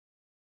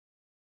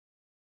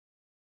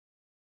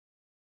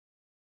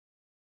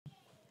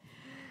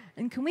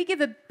And can we give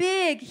a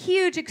big,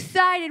 huge,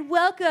 excited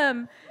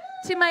welcome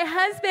to my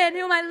husband,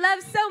 whom I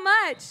love so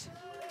much.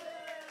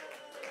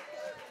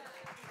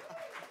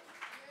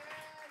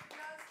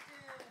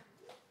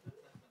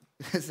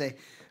 Say,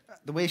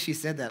 the way she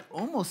said that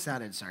almost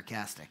sounded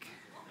sarcastic.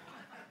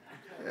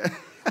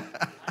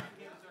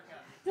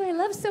 No, I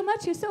love so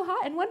much. You're so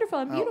hot and wonderful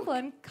and beautiful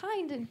and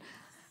kind. And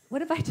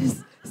what if I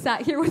just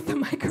sat here with the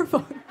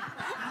microphone?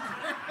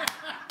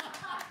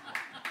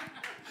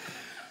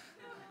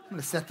 I'm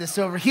going to set this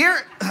over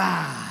here.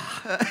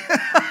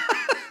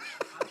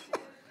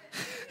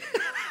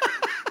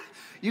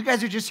 You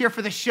guys are just here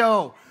for the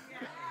show.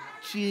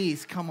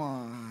 Jeez, come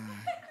on.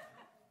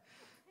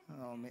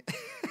 Oh, man.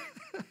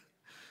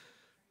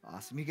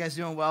 Awesome. You guys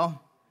doing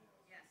well?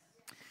 Yes.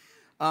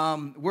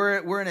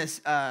 We're in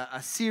a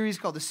series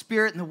called The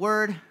Spirit and the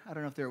Word. I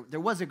don't know if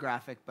there was a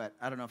graphic, but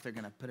I don't know if they're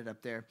going to put it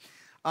up there.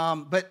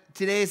 But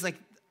today's I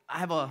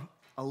have a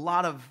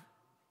lot of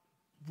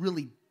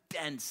really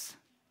dense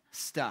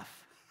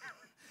stuff,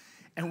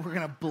 and we're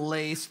going to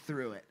blaze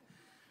through it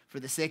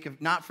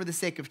not for the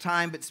sake of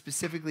time, but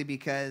specifically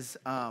because,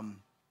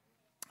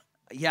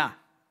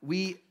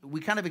 we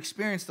kind of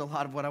experienced a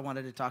lot of what I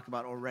wanted to talk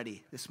about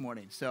already this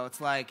morning. So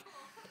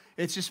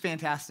it's just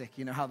fantastic,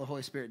 how the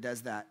Holy Spirit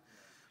does that.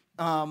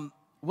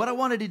 What I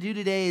wanted to do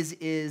today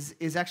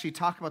is actually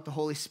talk about the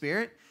Holy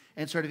Spirit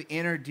and sort of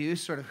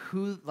introduce sort of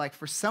who,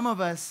 for some of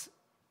us,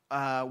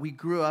 we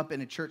grew up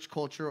in a church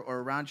culture or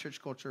around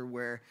church culture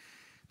where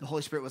the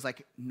Holy Spirit was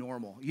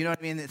normal. You know what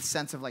I mean? The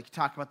sense of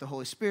talk about the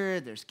Holy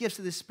Spirit, there's gifts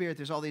of the Spirit,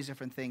 there's all these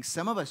different things.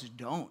 Some of us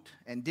don't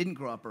and didn't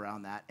grow up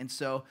around that. And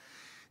so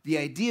the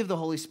idea of the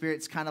Holy Spirit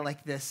is kind of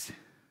like this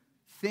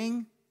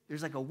thing.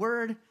 There's a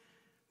word.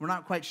 We're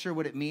not quite sure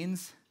what it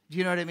means. Do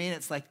you know what I mean?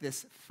 It's like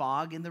this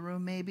fog in the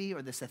room maybe,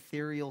 or this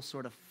ethereal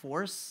sort of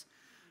force,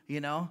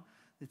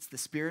 It's the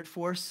spirit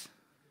force.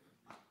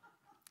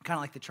 Kind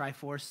of like the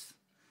Triforce,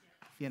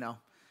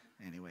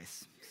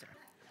 Anyways, sorry.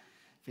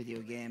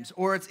 Video games.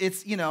 Or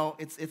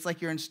it's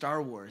like you're in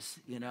Star Wars,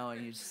 and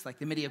you're just like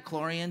the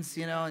midichlorians,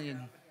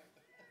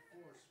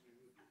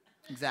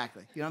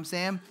 Exactly. You know what I'm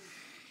saying?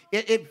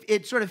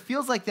 It sort of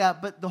feels like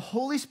that, but the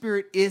Holy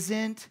Spirit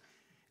isn't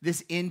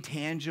this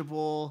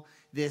intangible,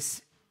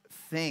 this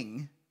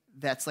thing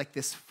that's like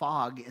this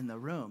fog in the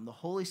room. The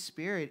Holy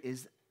Spirit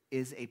is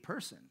a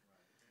person.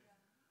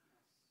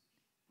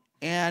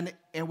 And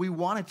we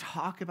want to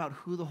talk about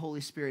who the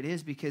Holy Spirit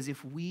is, because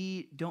if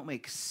we don't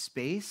make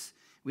space,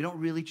 we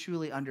don't really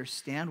truly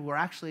understand, we're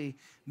actually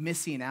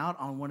missing out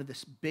on one of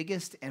the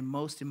biggest and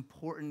most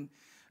important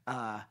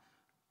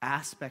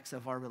aspects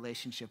of our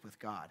relationship with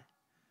God.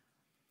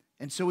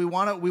 And so we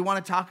want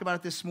to talk about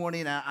it this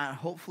morning.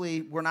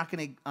 Hopefully, we're not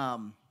going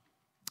to.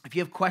 If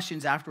you have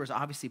questions afterwards,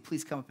 obviously,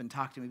 please come up and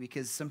talk to me,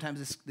 because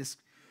sometimes this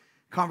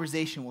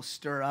conversation will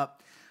stir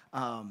up.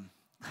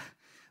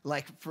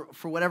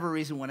 For whatever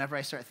reason, whenever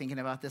I start thinking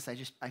about this,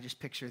 I just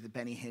picture the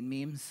Benny Hinn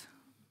memes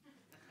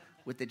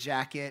with the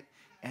jacket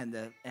and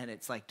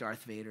it's like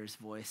Darth Vader's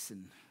voice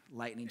and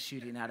lightning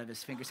shooting out of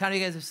his fingers. How many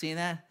of you guys have seen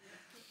that?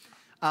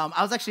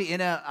 I was actually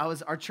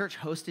our church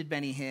hosted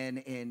Benny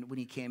Hinn when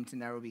he came to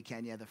Nairobi,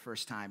 Kenya the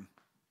first time.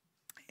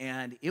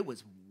 And it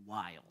was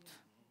wild.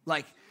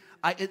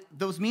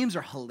 Those memes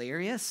are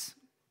hilarious,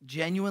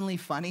 genuinely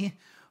funny,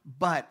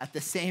 but at the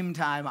same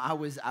time, I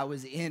was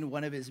in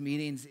one of his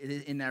meetings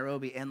in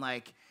Nairobi, and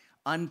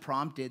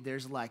unprompted,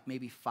 there's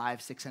maybe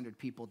 500-600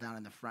 people down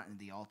in the front of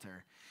the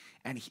altar.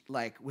 And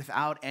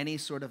without any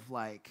sort of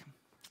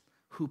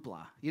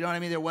hoopla. You know what I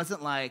mean? There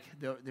wasn't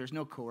there's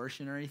no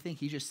coercion or anything.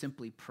 He's just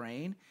simply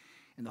praying,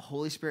 and the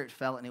Holy Spirit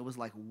fell, and it was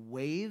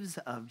waves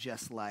of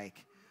just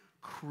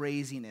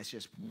craziness,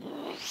 just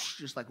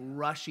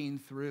rushing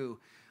through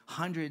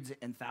hundreds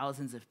and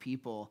thousands of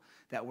people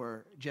that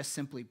were just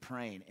simply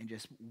praying and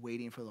just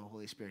waiting for the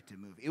Holy Spirit to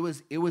move.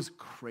 It was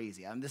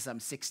crazy. I'm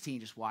 16,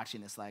 just watching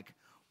this.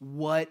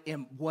 What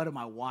am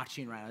I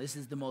watching right now? This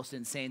is the most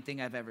insane thing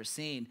I've ever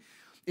seen.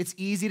 It's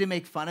easy to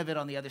make fun of it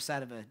on the other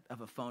side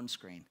of a phone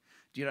screen.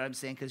 Do you know what I'm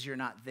saying? Because you're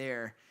not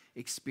there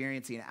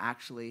experiencing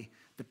actually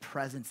the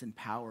presence and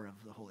power of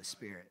the Holy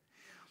Spirit.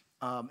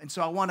 And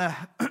so I want to,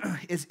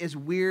 as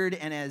weird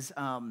and as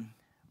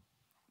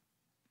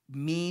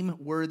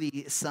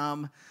meme-worthy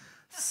some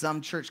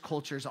church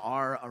cultures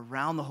are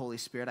around the Holy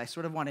Spirit, I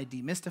sort of want to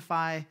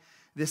demystify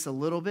this a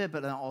little bit,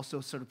 but then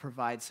also sort of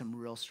provide some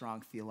real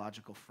strong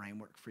theological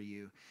framework for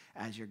you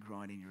as you're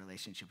growing in your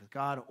relationship with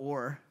God,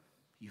 or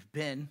you've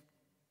been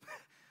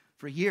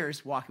for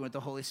years walking with the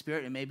Holy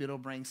Spirit, and maybe it'll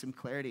bring some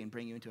clarity and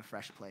bring you into a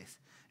fresh place.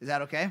 Is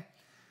that okay?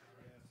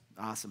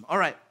 Awesome. All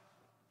right.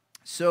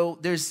 So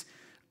this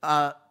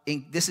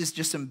is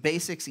just some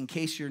basics in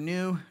case you're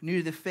new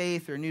to the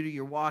faith or new to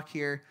your walk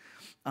here,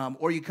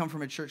 or you come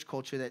from a church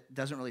culture that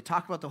doesn't really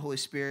talk about the Holy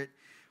Spirit.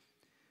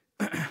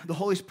 The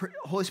Holy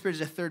Spirit is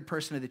the third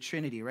person of the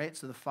Trinity, right?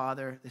 So the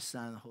Father, the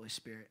Son, and the Holy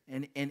Spirit.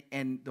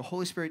 And the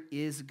Holy Spirit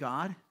is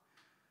God.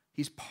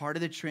 He's part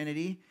of the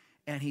Trinity,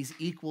 and he's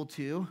equal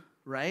to,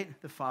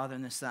 right, the Father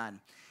and the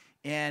Son.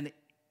 And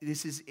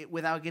this is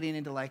without getting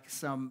into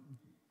some,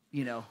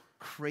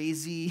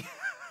 crazy,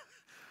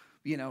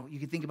 you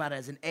can think about it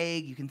as an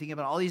egg. You can think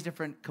about all these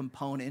different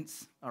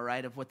components, all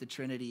right, of what the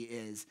Trinity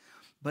is.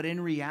 But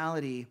in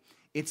reality,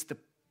 it's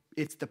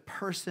the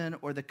person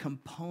or the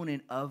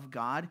component of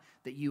God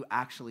that you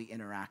actually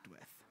interact with.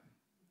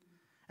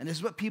 And this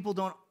is what people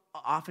don't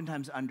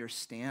oftentimes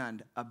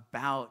understand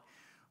about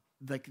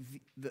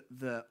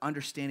the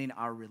understanding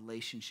our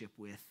relationship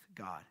with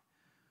God.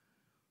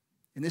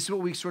 And this is what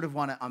we sort of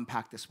want to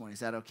unpack this morning.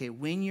 Is that okay?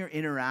 When you're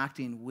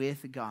interacting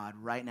with God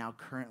right now,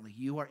 currently,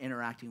 you are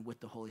interacting with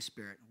the Holy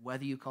Spirit,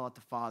 whether you call it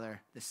the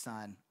Father, the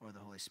Son, or the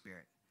Holy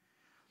Spirit.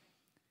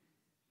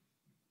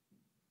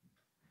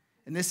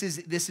 And this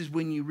is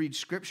when you read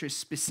scriptures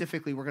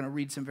specifically. We're going to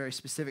read some very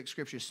specific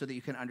scriptures so that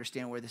you can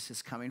understand where this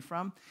is coming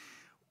from.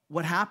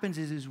 What happens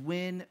is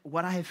when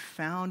what I have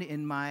found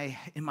in my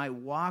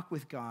walk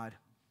with God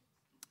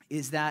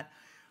is that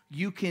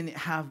you can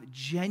have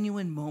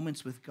genuine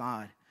moments with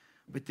God,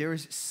 but there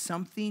is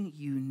something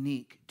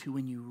unique to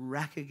when you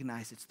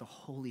recognize it's the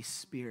Holy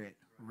Spirit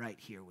right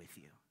here with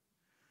you.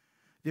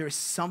 There is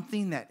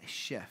something that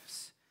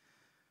shifts.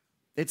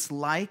 It's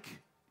like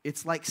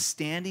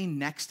standing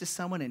next to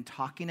someone and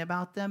talking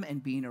about them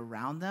and being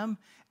around them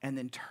and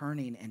then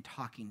turning and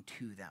talking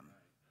to them.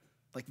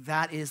 Like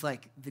that is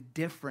like the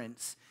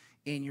difference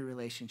in your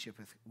relationship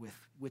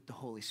with the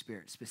Holy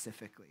Spirit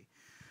specifically.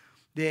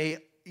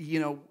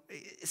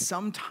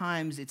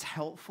 Sometimes it's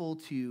helpful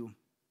to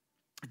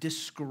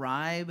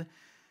describe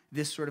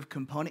this sort of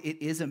component.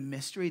 It is a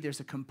mystery. There's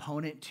a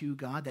component to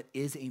God that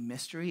is a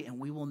mystery, and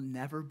we will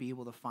never be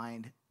able to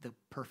find the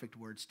perfect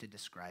words to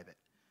describe it.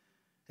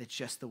 It's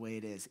just the way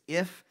it is.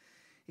 If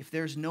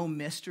there's no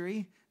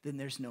mystery, then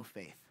there's no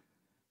faith.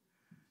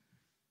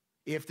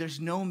 If there's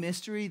no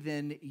mystery,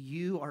 then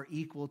you are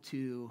equal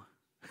to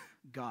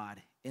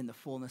God in the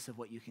fullness of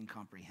what you can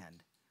comprehend.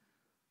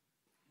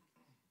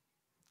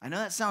 I know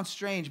that sounds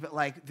strange, but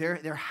like there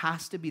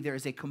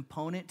is a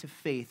component to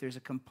faith. There's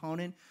a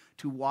component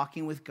to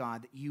walking with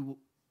God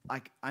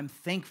that I'm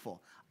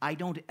thankful. I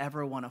don't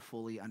ever want to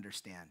fully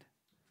understand.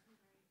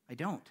 I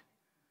don't.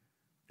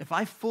 If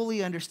I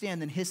fully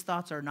understand, then his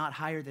thoughts are not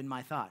higher than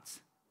my thoughts.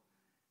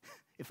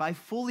 If I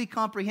fully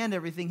comprehend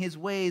everything, his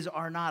ways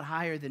are not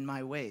higher than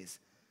my ways.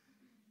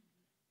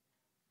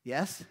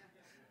 Yes?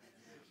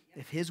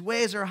 If his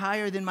ways are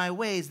higher than my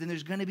ways, then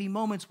there's going to be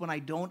moments when I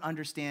don't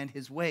understand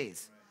his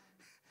ways.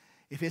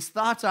 If his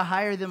thoughts are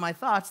higher than my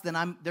thoughts,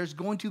 then there's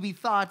going to be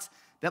thoughts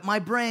that my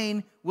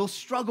brain will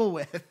struggle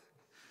with.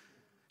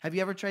 Have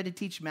you ever tried to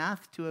teach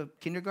math to a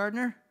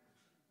kindergartner?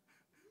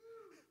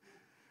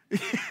 Do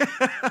you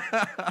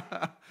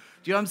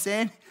know what I'm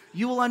saying?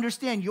 You will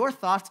understand your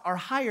thoughts are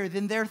higher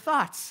than their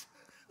thoughts.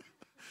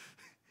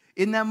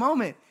 In that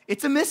moment,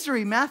 it's a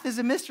mystery. Math is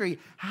a mystery.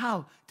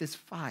 How does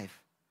 5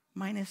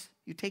 minus,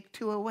 you take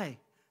 2 away,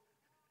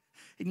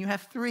 and you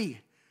have 3.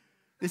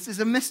 This is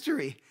a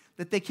mystery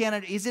that they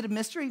can't. Is it a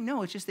mystery?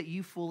 No, it's just that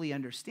you fully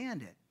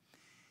understand it.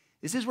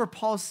 This is where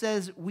Paul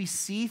says we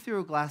see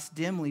through a glass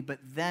dimly, but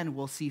then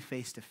we'll see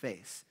face to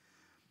face.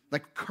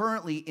 Like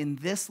currently in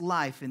this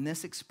life, in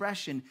this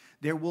expression,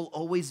 there will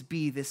always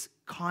be this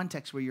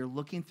context where you're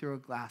looking through a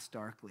glass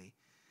darkly.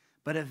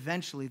 But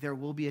eventually there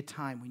will be a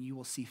time when you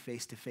will see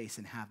face to face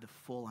and have the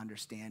full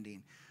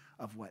understanding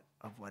of what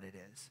it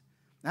is.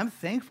 And I'm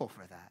thankful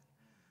for that.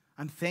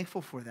 I'm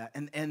thankful for that.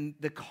 And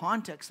the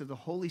context of the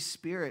Holy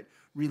Spirit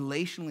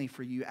relationally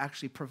for you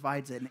actually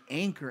provides an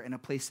anchor and a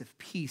place of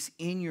peace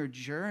in your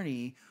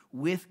journey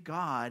with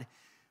God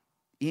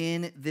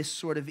in this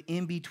sort of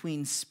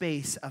in-between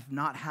space of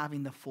not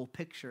having the full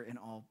picture in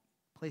all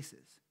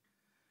places.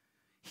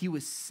 He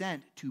was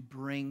sent to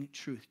bring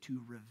truth,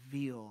 to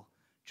reveal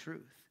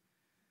truth.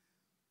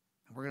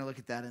 And we're going to look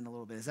at that in a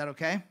little bit. Is that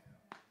okay?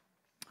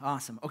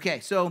 Awesome. Okay,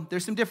 so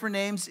there's some different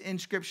names in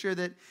Scripture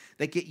that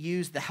get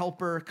used. The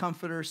Helper,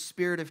 Comforter,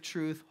 Spirit of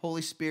Truth,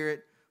 Holy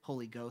Spirit,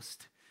 Holy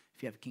Ghost.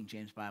 If you have a King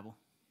James Bible,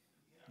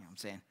 you know what I'm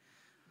saying?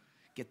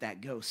 Get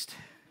that ghost.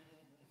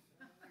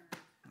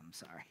 I'm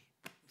sorry.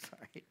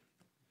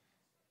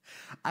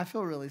 I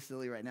feel really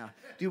silly right now.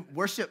 Dude,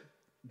 worship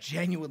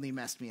genuinely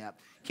messed me up.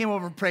 Came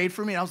over and prayed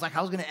for me, and I was like,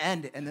 I was going to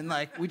end it. And then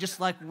we just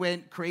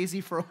went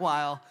crazy for a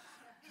while.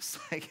 Just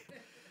I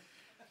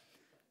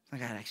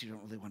actually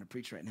don't really want to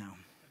preach right now.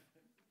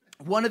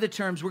 One of the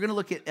terms, we're going to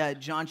look at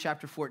John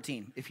chapter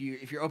 14. If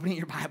you're opening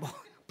your Bible,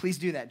 please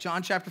do that.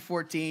 John chapter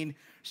 14,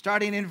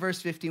 starting in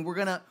verse 15. We're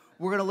going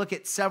to look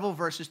at several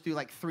verses through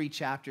 3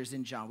 chapters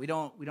in John. We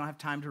don't have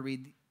time to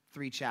read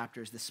 3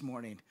 chapters this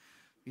morning.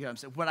 You know what I'm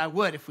saying? But I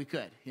would if we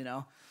could,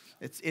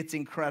 It's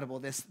incredible.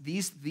 There's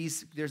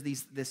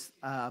this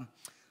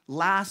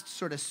last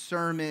sort of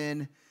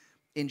sermon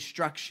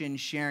instruction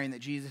sharing that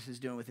Jesus is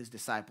doing with his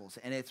disciples.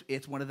 And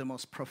it's one of the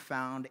most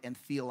profound and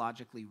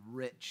theologically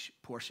rich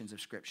portions of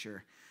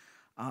Scripture.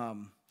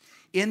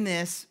 In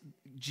this,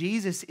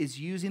 Jesus is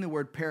using the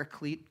word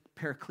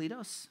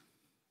parakletos,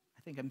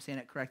 I think I'm saying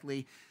it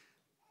correctly,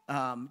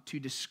 to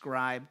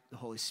describe the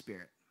Holy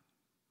Spirit.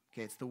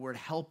 Okay, it's the word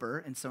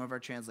helper in some of our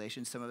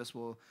translations. Some of us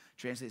will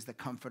translate as the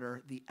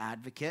comforter, the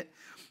advocate.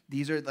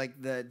 These are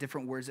like the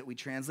different words that we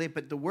translate,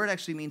 but the word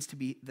actually means to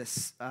be the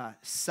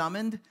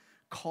summoned,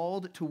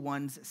 called to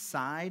one's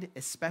side,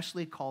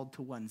 especially called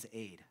to one's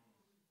aid.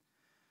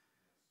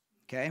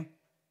 Okay?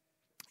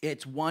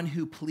 It's one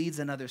who pleads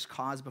another's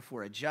cause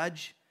before a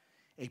judge,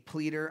 a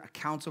pleader, a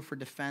counsel for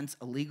defense,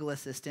 a legal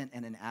assistant,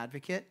 and an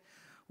advocate.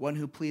 One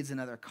who pleads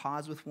another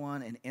cause with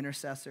one, an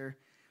intercessor.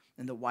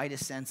 In the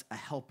widest sense, a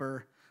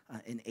helper,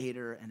 an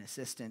aider, an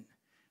assistant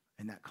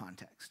in that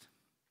context.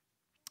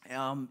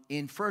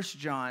 In 1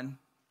 John,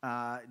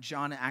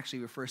 John actually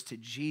refers to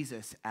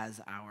Jesus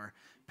as our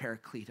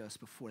Parakletos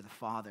before the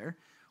Father,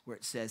 where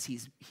it says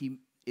he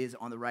is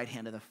on the right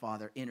hand of the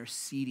Father,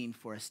 interceding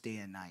for us day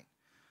and night.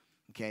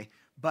 Okay,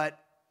 but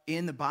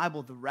in the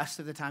Bible, the rest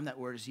of the time that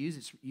word is used,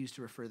 it's used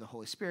to refer to the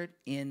Holy Spirit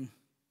in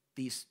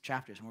these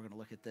chapters. And we're going to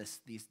look at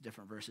these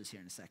different verses here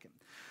in a second.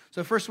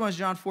 So the first one is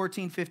John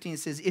 14:15. It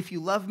says, if you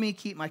love me,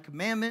 keep my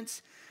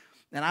commandments,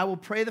 and I will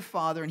pray the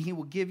Father, and he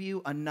will give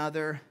you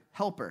another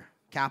helper,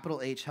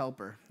 capital H,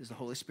 helper, is the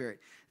Holy Spirit,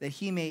 that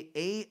he may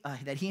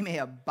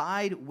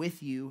abide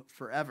with you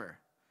forever.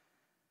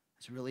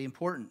 It's really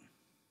important.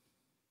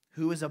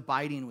 Who is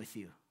abiding with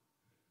you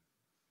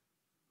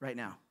right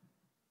now?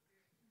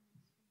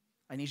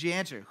 I need you to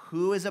answer.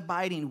 Who is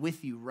abiding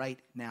with you right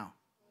now?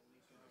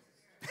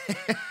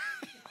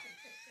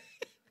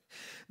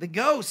 The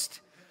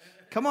ghost.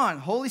 Come on,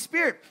 Holy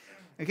Spirit.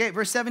 Okay,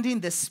 verse 17.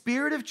 The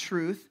Spirit of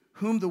truth,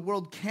 whom the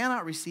world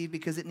cannot receive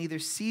because it neither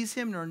sees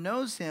him nor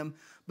knows him,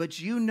 but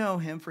you know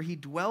him, for he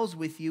dwells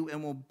with you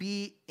and will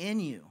be in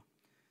you.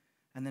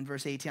 And then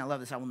verse 18, I love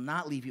this. I will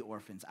not leave you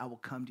orphans. I will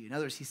come to you. In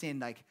other words, he's saying,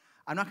 like,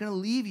 I'm not going to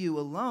leave you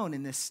alone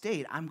in this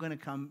state. I'm going to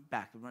come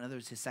back. In other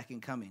words, his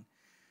second coming.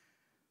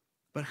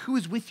 But who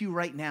is with you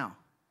right now?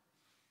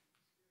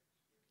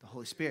 The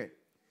Holy Spirit.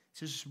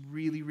 This is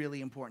really,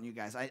 really important, you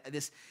guys.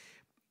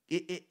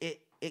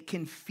 It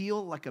can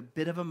feel like a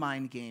bit of a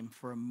mind game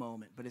for a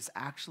moment, but it's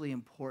actually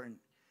important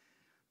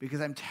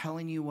because I'm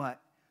telling you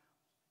what,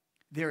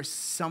 there's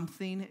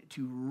something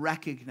to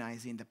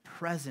recognizing the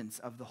presence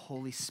of the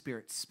Holy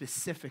Spirit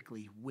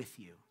specifically with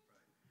you.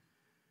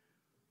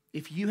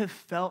 If you have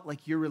felt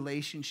like your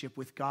relationship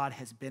with God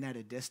has been at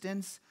a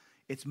distance,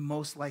 it's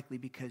most likely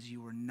because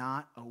you were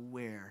not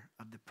aware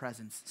of the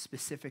presence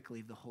specifically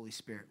of the Holy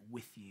Spirit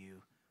with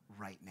you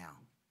right now.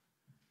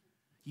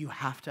 You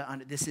have to,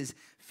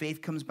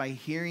 faith comes by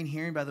hearing,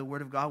 hearing by the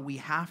word of God. We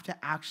have to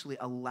actually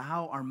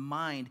allow our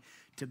mind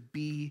to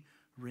be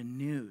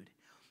renewed.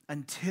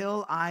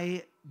 Until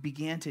I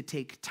began to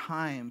take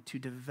time to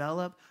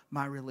develop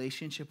my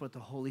relationship with the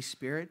Holy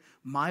Spirit,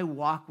 my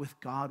walk with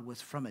God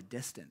was from a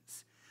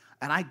distance.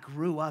 And I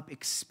grew up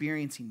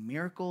experiencing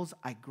miracles.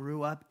 I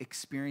grew up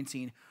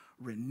experiencing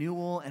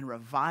renewal and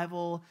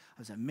revival.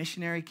 I was a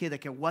missionary kid.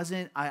 Like I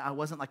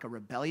wasn't like a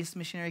rebellious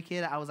missionary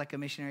kid. I was like a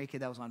missionary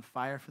kid that was on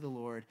fire for the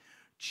Lord,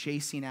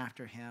 chasing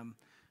after him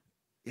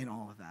in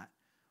all of that.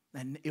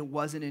 And it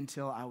wasn't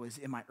until I was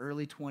in my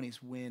early 20s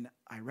when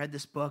I read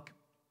this book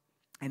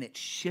and it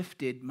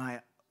shifted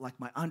my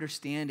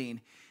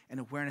understanding and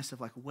awareness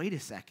of like, wait a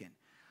second,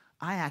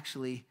 I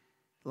actually,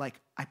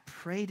 I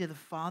pray to the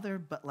Father,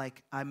 but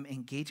I'm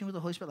engaging with the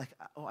Holy Spirit.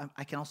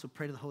 I can also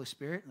pray to the Holy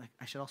Spirit.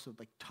 I should also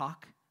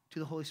talk to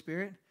the Holy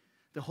Spirit.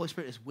 The Holy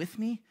Spirit is with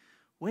me.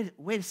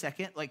 Wait a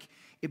second.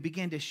 It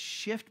began to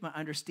shift my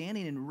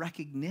understanding and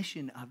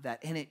recognition of that.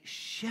 And it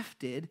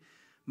shifted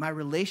my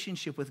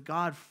relationship with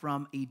God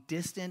from a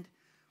distant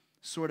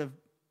sort of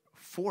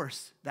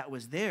force that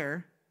was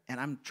there, and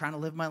I'm trying to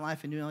live my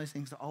life and doing all these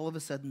things, to all of a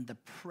sudden the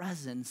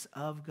presence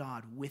of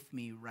God with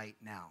me right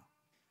now.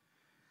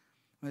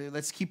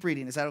 Let's keep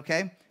reading. Is that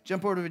okay?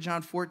 Jump over to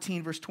John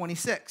 14, verse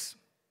 26.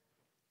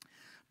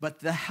 But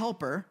the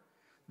Helper,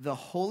 the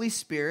Holy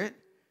Spirit,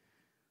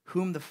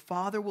 whom the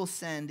Father will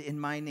send in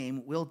my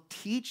name, will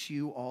teach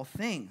you all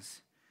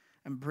things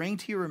and bring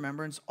to your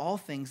remembrance all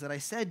things that I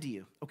said to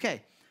you.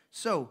 Okay,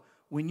 so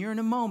when you're in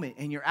a moment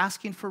and you're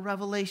asking for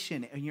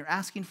revelation and you're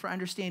asking for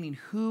understanding,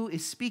 who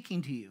is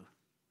speaking to you?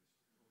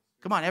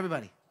 Come on,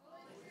 everybody.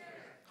 Holy Spirit.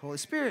 Holy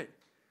Spirit.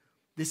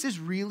 This is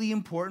really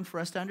important for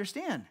us to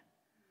understand.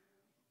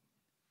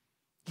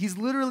 He's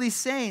literally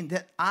saying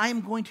that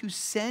I'm going to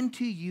send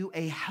to you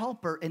a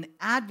helper, an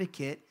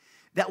advocate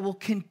that will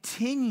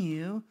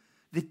continue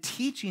the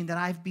teaching that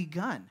I've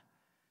begun.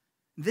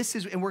 This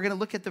is, and we're going to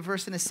look at the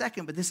verse in a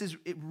second, but this is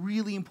a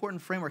really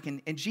important framework.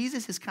 And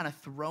Jesus is kind of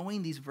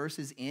throwing these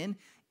verses in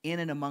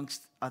and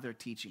amongst other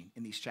teaching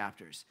in these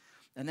chapters.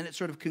 And then it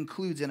sort of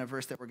concludes in a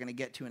verse that we're going to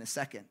get to in a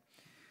second.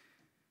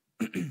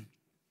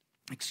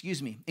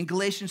 Excuse me. In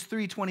Galatians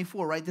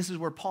 3:24, right? This is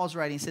where Paul's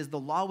writing. He says, the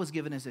law was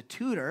given as a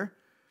tutor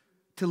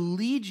to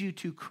lead you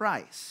to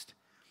Christ.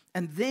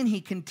 And then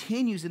he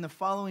continues in the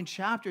following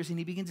chapters and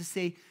he begins to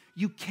say,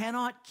 you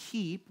cannot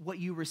keep what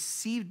you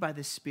received by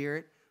the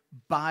Spirit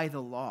by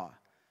the law.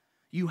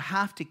 You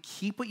have to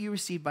keep what you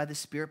received by the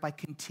Spirit by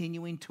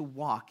continuing to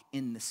walk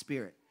in the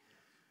Spirit.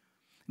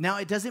 Now,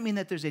 it doesn't mean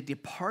that there's a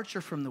departure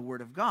from the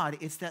Word of God.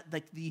 It's that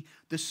like the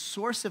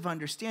source of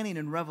understanding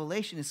and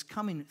revelation is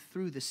coming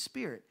through the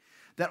Spirit.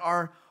 That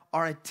our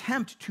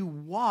attempt to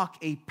walk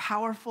a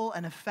powerful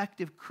and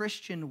effective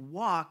Christian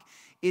walk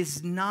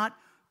is not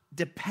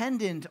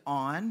dependent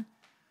on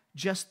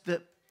just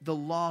the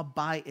law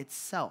by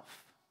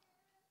itself.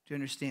 Do you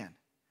understand?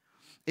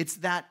 It's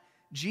that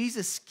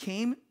Jesus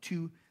came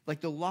to,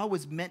 like the law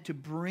was meant to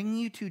bring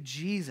you to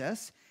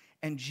Jesus,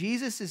 and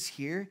Jesus is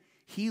here.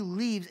 He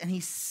leaves and he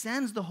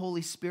sends the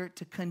Holy Spirit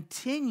to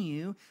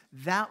continue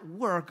that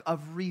work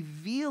of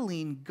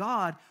revealing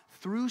God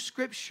through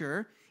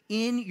Scripture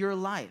in your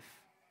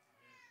life.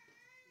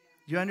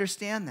 Do you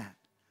understand that?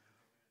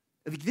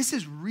 This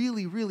is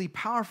really, really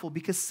powerful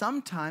because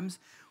sometimes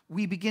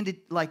we begin to,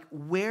 like,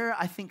 where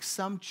I think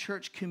some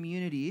church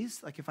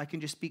communities, like if I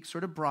can just speak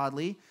sort of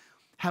broadly,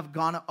 have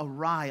gone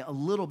awry a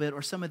little bit,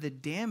 or some of the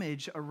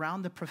damage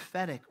around the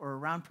prophetic or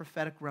around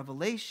prophetic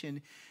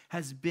revelation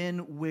has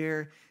been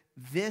where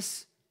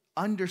this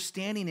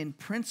understanding and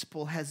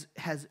principle has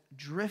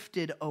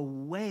drifted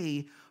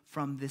away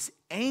from this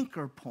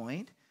anchor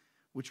point,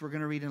 which we're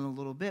going to read in a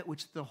little bit,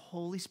 which the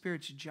Holy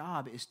Spirit's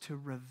job is to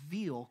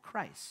reveal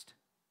Christ.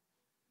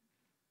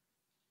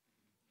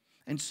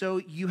 And so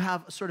you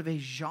have sort of a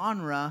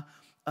genre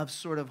of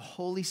sort of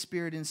Holy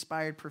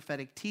Spirit-inspired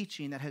prophetic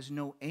teaching that has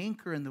no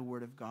anchor in the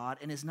Word of God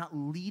and is not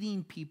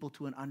leading people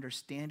to an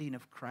understanding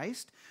of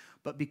Christ,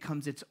 but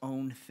becomes its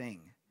own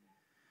thing.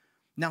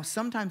 Now,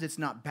 sometimes it's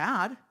not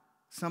bad,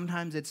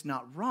 sometimes it's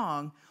not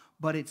wrong,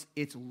 but it's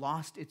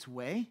lost its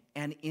way,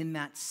 and in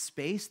that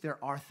space, there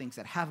are things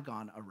that have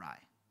gone awry.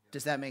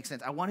 Does that make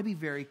sense? I want to be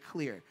very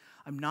clear.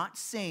 I'm not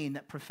saying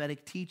that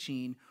prophetic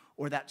teaching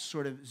or that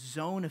sort of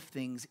zone of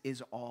things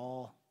is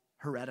all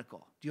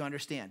heretical. Do you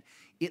understand?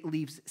 It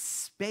leaves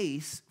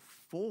space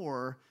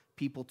for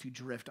people to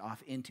drift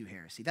off into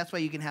heresy. That's why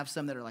you can have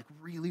some that are like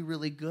really,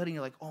 really good, and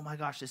you're like, oh my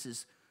gosh, this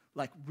is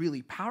like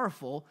really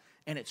powerful,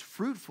 and it's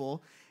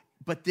fruitful.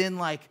 But then,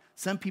 like,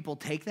 some people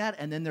take that,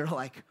 and then they're,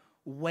 like,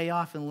 way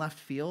off in left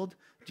field.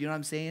 Do you know what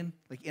I'm saying?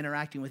 Like,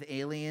 interacting with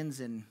aliens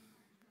and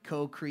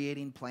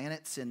co-creating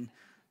planets and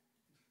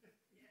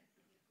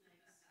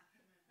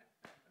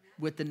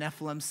with the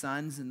Nephilim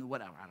sons and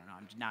whatever. I don't know.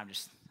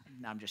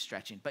 Now I'm just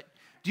stretching. But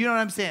do you know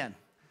what I'm saying?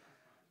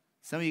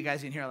 Some of you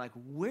guys in here are like,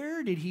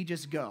 where did he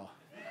just go?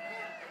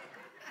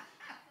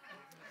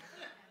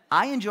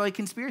 I enjoy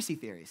conspiracy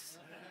theories,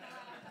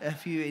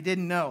 if you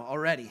didn't know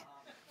already.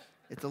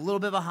 It's a little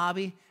bit of a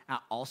hobby. I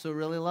also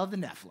really love the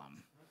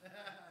Nephilim.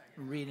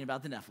 Reading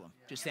about the Nephilim.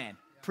 Just saying.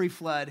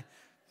 Pre-flood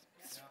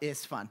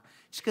is fun.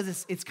 Just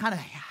because it's kind of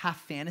half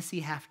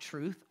fantasy, half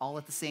truth, all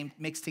at the same,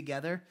 mixed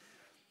together.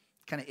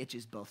 Kind of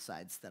itches both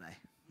sides that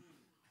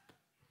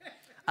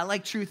I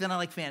like truth and I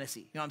like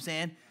fantasy. You know what I'm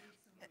saying?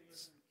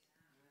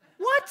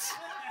 What?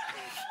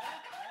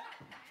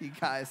 You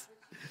guys.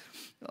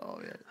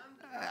 Oh, yeah.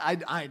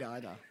 I know.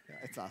 Yeah,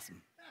 it's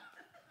awesome.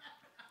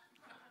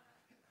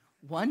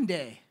 One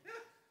day,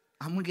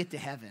 I'm going to get to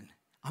heaven.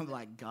 I'm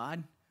like,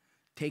 God,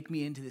 take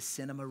me into the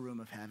cinema room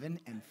of heaven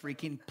and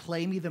freaking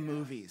play me the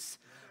movies.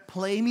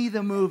 Play me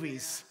the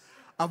movies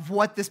of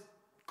what this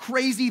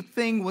crazy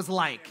thing was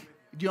like.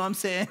 Do you know what I'm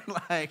saying?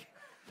 Like,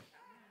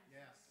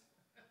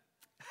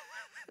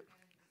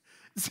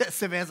 yes.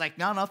 Savannah's like,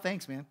 no,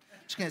 thanks, man.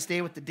 Just going to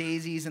stay with the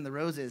daisies and the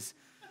roses,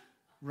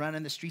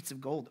 running the streets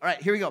of gold. All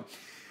right, here we go.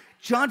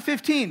 John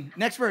 15,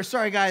 next verse.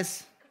 Sorry,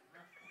 guys.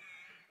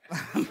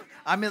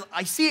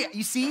 I see it.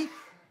 You see?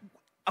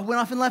 I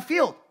went off in left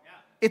field. Yeah.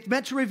 It's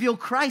meant to reveal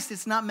Christ.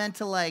 It's not meant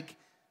to, like,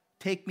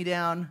 take me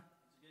down.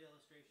 It's a good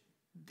illustration.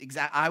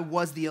 Exactly. I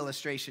was the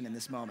illustration in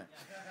this moment.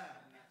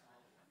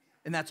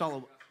 And that's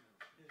all.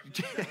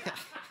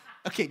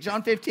 Okay,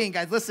 John 15,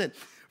 guys, listen.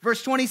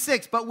 Verse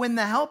 26, but when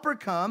the Helper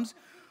comes,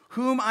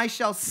 whom I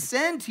shall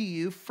send to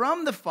you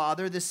from the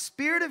Father, the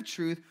Spirit of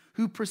truth,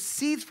 who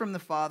proceeds from the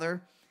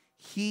Father,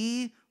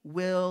 he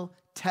will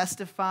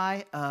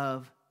testify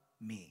of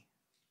me.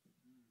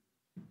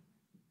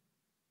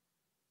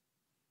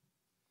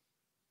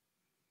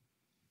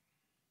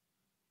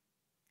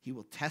 He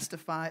will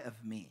testify of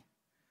me.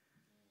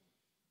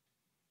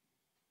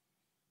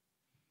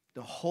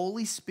 The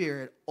Holy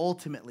Spirit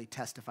ultimately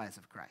testifies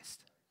of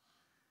Christ.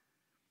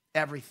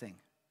 Everything.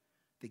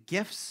 The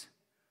gifts,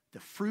 the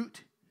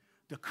fruit,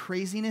 the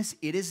craziness,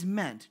 it is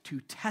meant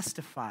to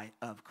testify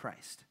of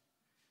Christ.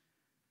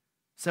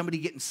 Somebody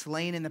getting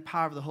slain in the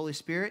power of the Holy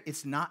Spirit,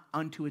 it's not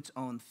unto its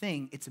own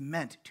thing. It's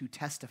meant to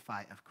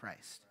testify of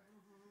Christ.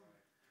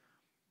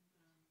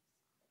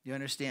 You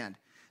understand?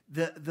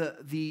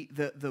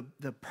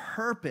 The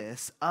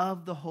purpose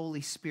of the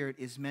Holy Spirit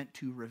is meant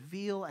to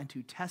reveal and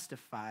to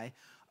testify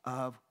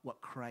of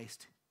what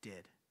Christ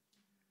did.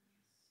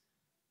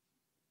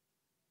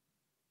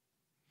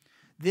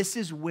 This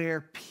is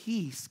where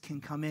peace can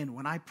come in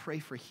when I pray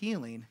for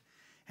healing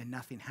and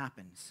nothing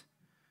happens.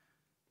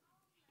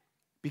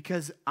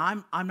 Because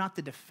I'm not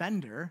the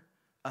defender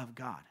of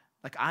God.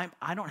 Like,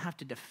 I don't have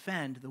to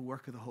defend the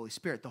work of the Holy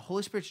Spirit. The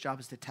Holy Spirit's job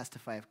is to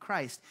testify of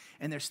Christ,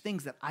 and there's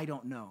things that I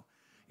don't know.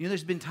 You know,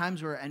 there's been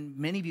times where, and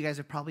many of you guys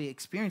have probably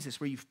experienced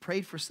this, where you've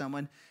prayed for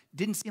someone,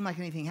 didn't seem like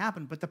anything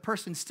happened, but the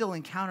person still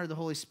encountered the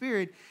Holy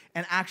Spirit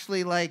and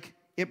actually, like,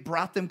 it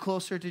brought them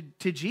closer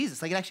to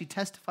Jesus. Like, it actually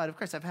testified of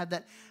Christ. I've had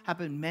that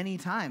happen many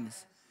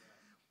times.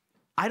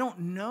 I don't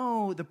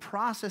know the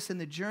process and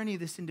the journey of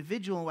this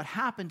individual, and what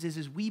happens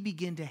is we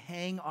begin to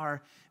hang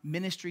our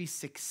ministry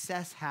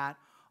success hat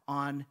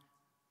on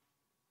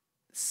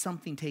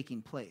something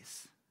taking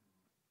place.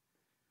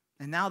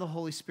 And now the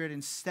Holy Spirit,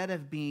 instead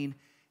of being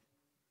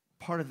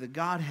part of the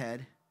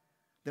Godhead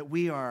that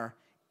we are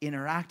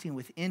interacting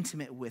with,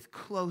 intimate with,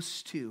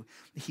 close to,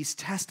 he's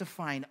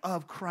testifying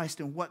of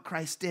Christ and what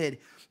Christ did,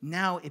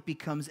 now it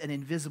becomes an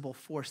invisible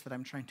force that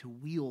I'm trying to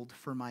wield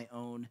for my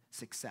own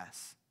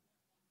success.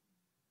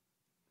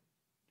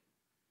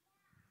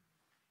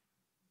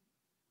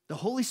 The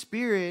Holy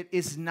Spirit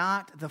is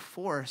not the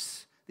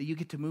force that you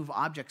get to move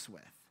objects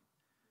with.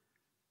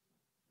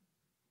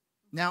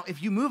 Now,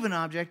 if you move an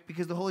object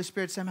because the Holy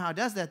Spirit somehow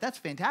does that, that's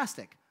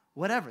fantastic.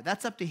 Whatever.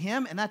 That's up to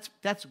him, and that's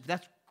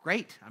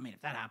great. I mean,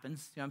 if that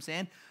happens, you know what I'm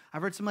saying?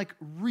 I've heard some like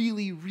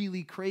really,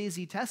 really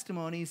crazy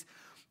testimonies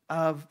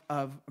of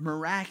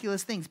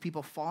miraculous things,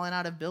 people falling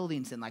out of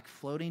buildings and like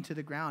floating to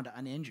the ground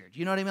uninjured.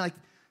 You know what I mean? Like,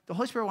 the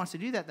Holy Spirit wants to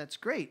do that. That's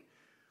great.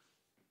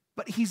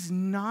 But he's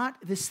not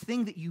this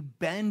thing that you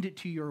bend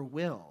to your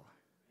will.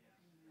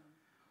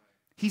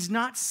 He's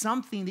not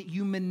something that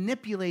you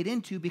manipulate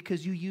into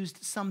because you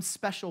used some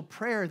special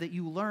prayer that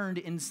you learned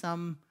in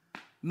some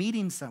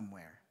meeting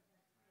somewhere.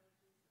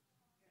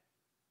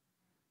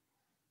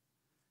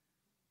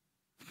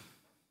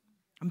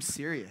 I'm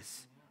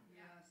serious.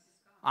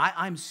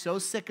 I'm so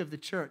sick of the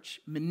church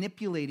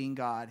manipulating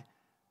God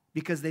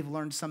because they've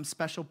learned some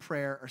special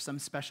prayer or some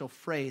special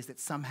phrase that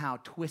somehow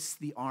twists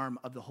the arm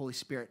of the Holy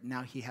Spirit.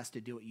 Now he has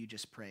to do what you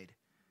just prayed.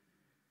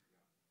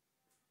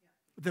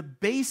 The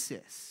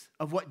basis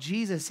of what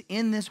Jesus,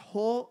 in this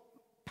whole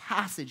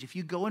passage, if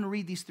you go and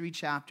read these 3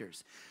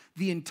 chapters,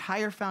 the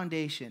entire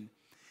foundation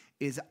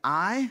is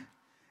I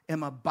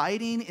am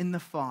abiding in the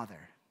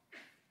Father.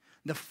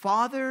 The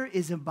Father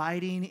is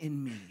abiding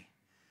in me.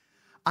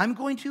 I'm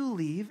going to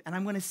leave and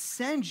I'm going to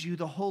send you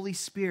the Holy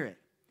Spirit.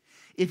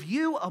 If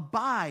you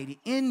abide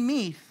in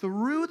me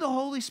through the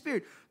Holy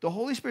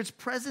Spirit's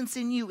presence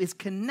in you is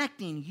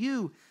connecting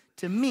you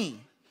to me.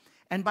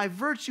 And by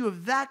virtue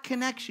of that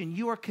connection,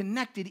 you are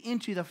connected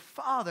into the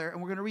Father. And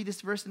we're going to read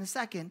this verse in a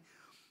second.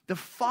 The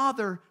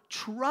Father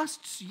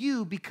trusts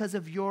you because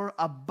of your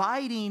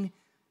abiding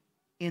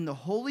in the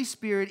Holy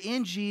Spirit,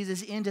 in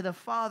Jesus, into the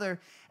Father.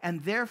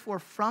 And therefore,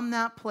 from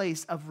that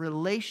place of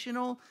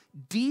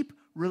deep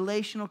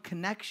relational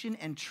connection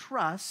and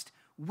trust,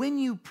 when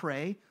you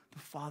pray, the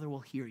Father will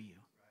hear you.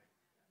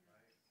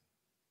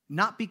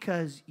 Not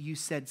because you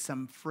said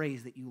some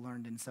phrase that you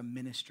learned in some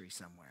ministry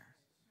somewhere.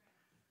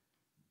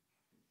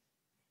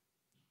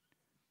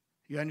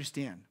 You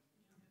understand?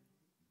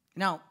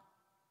 Now,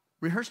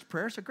 rehearsed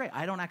prayers are great.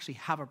 I don't actually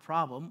have a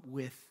problem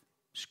with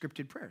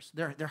scripted prayers.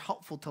 They're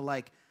helpful to,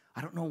 like,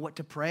 I don't know what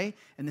to pray,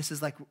 and this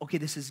is like, okay,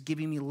 this is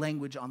giving me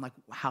language on like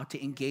how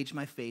to engage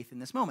my faith in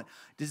this moment.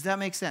 Does that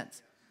make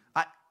sense?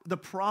 The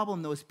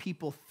problem, though, is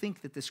people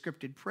think that the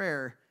scripted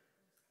prayer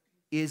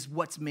is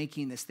what's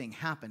making this thing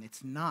happen.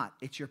 It's not.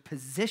 It's your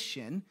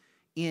position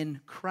in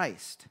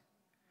Christ.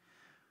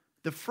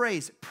 The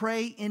phrase,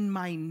 pray in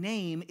my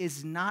name,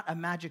 is not a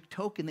magic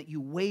token that you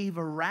wave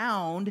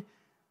around.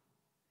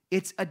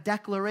 It's a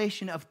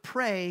declaration of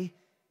pray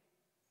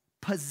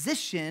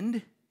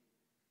positioned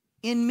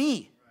in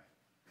me.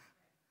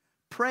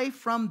 Pray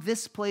from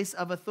this place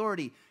of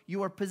authority.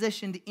 You are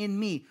positioned in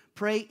me.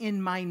 Pray in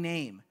my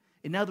name.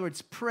 In other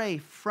words, pray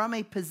from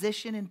a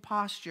position and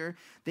posture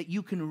that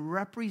you can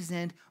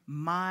represent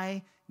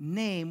my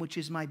name, which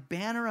is my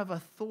banner of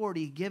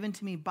authority given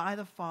to me by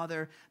the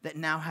Father that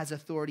now has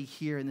authority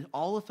here. And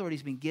all authority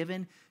has been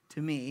given to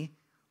me.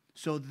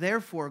 So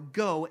therefore,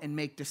 go and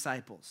make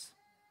disciples.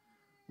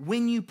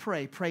 When you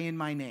pray, pray in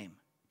my name.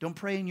 Don't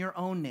pray in your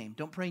own name.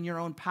 Don't pray in your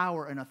own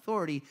power and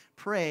authority.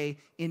 Pray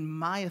in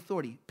my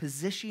authority.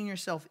 Position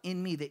yourself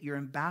in me that you're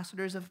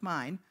ambassadors of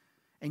mine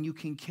and you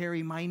can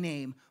carry my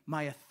name,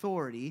 my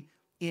authority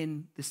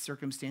in the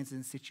circumstances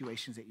and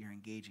situations that you're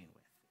engaging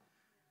with.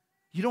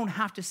 You don't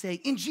have to say,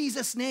 in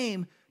Jesus'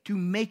 name, to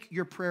make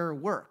your prayer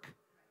work.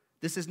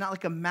 This is not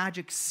like a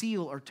magic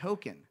seal or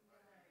token.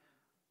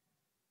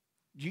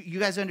 You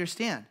guys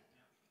understand?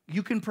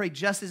 You can pray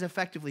just as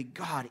effectively,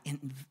 God,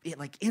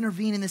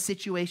 intervene in the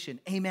situation.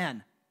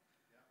 Amen.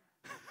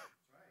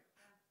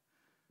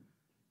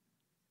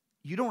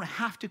 You don't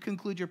have to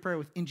conclude your prayer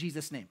with, in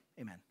Jesus' name.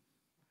 Amen.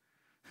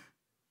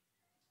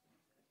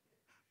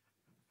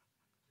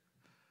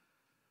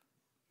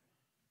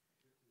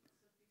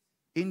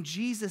 In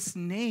Jesus'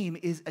 name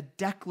is a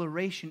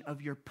declaration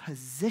of your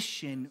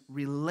position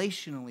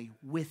relationally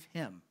with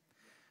him.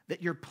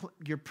 That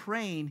you're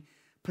praying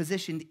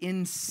positioned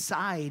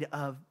inside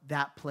of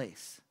that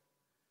place.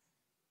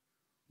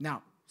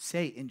 Now,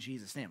 say in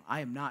Jesus' name. I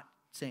am not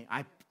saying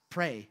I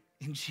pray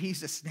in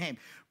Jesus' name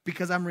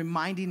because I'm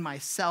reminding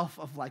myself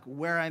of like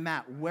where I'm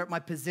at, where my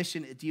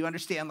position is. Do you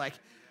understand? Like,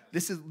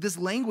 This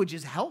language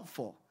is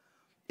helpful.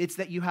 It's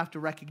that you have to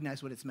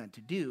recognize what it's meant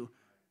to do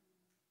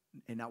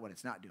and not what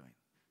it's not doing.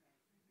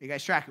 Are you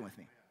guys tracking with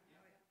me?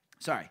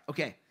 Sorry.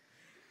 Okay.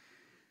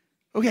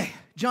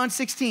 John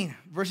 16,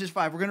 verses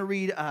 5. We're going to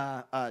read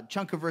a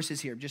chunk of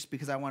verses here just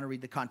because I want to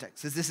read the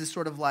context. This is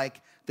sort of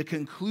like the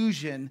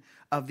conclusion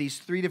of these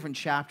 3 different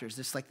chapters.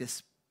 This like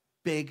this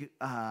big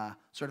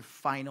sort of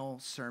final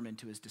sermon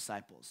to his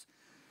disciples.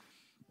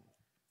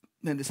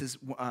 Then this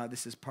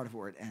is part of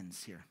where it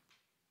ends here.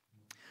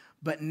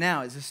 But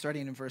now, this is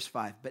starting in verse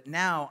 5. But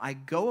now I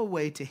go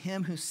away to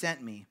him who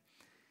sent me,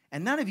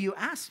 and none of you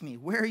ask me,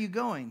 where are you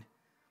going?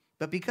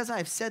 But because I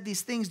have said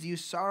these things to you,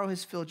 sorrow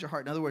has filled your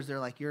heart. In other words, they're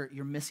like, you're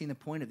missing the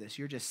point of this.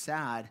 You're just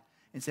sad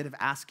instead of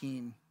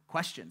asking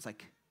questions.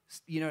 Like,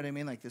 you know what I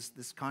mean? Like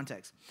this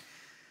context.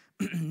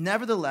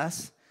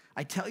 Nevertheless,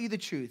 I tell you the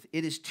truth.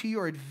 It is to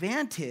your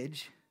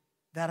advantage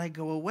that I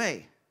go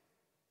away.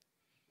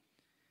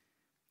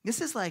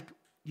 This is like,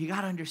 you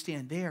got to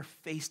understand, they are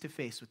face to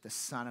face with the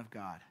Son of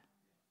God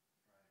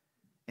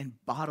in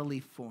bodily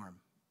form.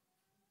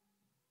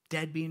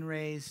 Dead being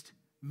raised,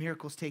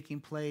 miracles taking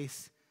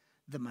place,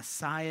 the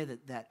Messiah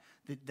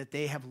that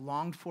they have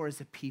longed for as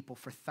a people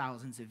for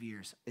thousands of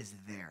years is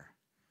there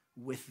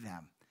with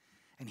them.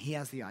 And he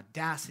has the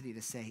audacity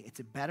to say, it's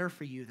better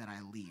for you that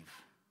I leave.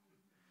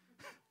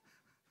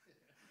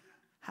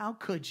 How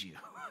could you?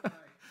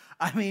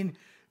 I mean,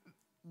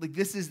 like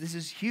this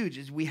is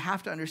huge. We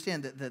have to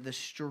understand the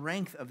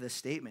strength of this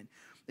statement.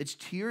 It's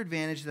to your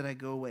advantage that I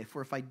go away.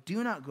 For if I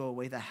do not go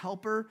away, the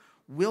helper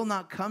will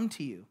not come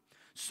to you.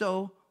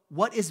 So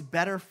what is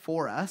better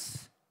for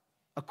us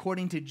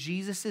according to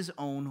Jesus'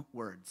 own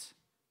words?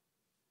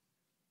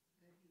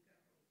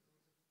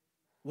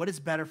 What is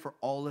better for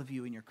all of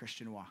you in your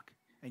Christian walk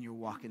and your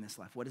walk in this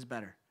life? What is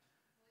better?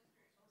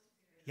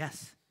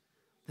 Yes.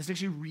 This is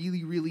actually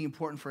really, really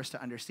important for us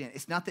to understand.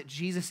 It's not that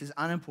Jesus is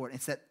unimportant.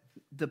 It's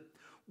that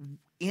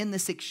in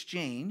this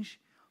exchange,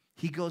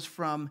 he goes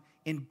from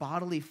in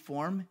bodily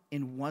form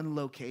in one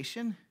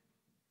location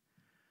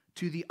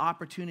to the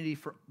opportunity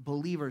for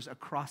believers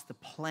across the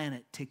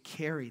planet to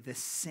carry the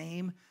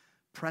same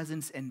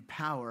presence and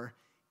power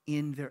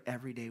in their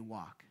everyday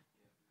walk.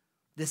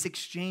 This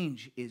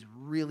exchange is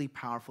really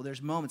powerful.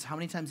 There's moments, how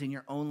many times in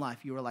your own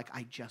life you were like,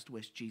 I just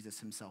wish Jesus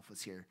himself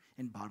was here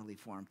in bodily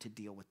form to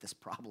deal with this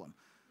problem.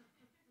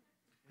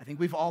 I think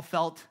we've all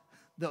felt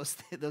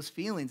those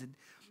feelings.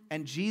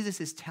 And Jesus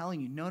is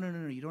telling you, no,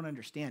 you don't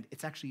understand.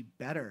 It's actually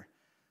better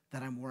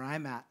that I'm where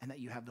I'm at and that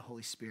you have the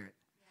Holy Spirit.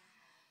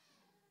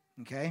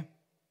 Okay?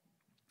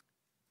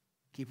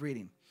 Keep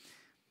reading.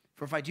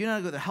 For if I do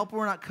not go, the helper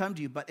will not come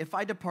to you. But if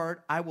I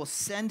depart, I will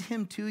send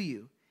him to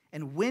you.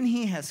 And when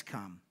he has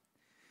come,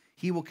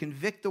 he will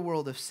convict the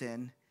world of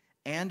sin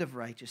and of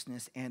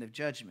righteousness and of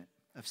judgment.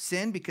 Of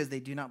sin, because they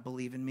do not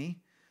believe in me.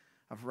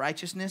 Of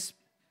righteousness.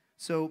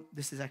 So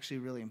this is actually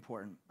really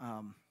important.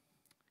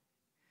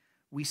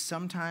 We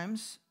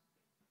sometimes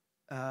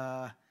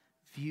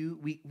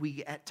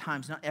we at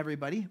times, not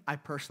everybody, I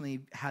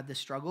personally had this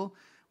struggle,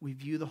 we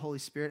view the Holy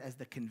Spirit as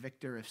the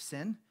convictor of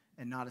sin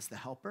and not as the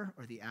helper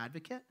or the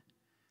advocate.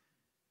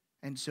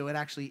 And so it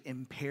actually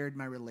impaired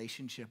my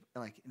relationship,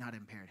 it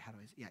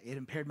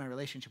impaired my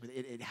relationship with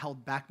it. It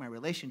held back my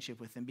relationship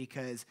with him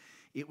because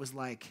it was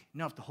like,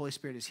 no, if the Holy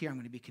Spirit is here, I'm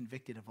going to be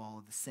convicted of all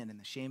of the sin and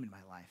the shame in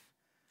my life.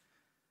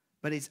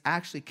 But it's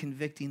actually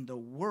convicting the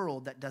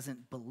world that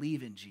doesn't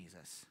believe in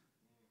Jesus.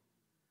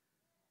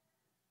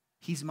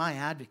 He's my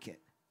advocate.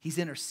 He's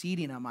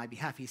interceding on my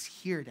behalf. He's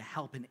here to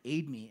help and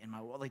aid me in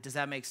my world. Like, does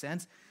that make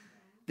sense?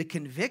 The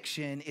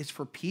conviction is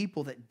for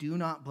people that do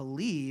not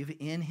believe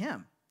in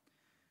him.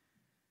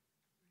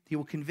 He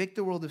will convict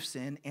the world of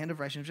sin and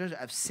of righteousness.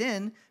 Of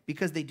sin,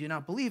 because they do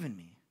not believe in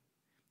me.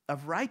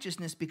 Of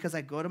righteousness, because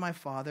I go to my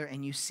Father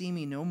and you see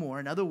me no more.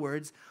 In other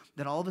words,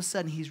 that all of a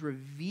sudden he's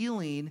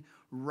revealing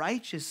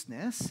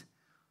righteousness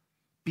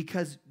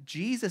because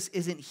Jesus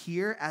isn't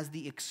here as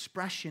the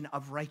expression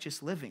of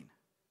righteous living.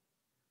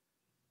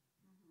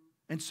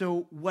 And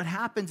so what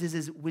happens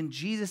is when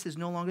Jesus is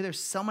no longer there,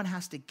 someone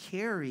has to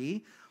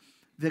carry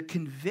the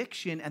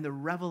conviction and the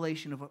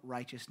revelation of what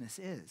righteousness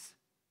is.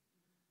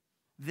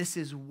 This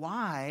is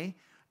why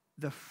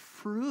the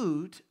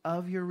fruit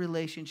of your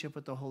relationship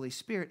with the Holy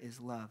Spirit is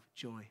love,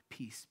 joy,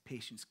 peace,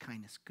 patience,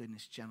 kindness,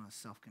 goodness, gentleness,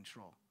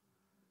 self-control.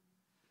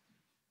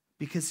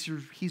 Because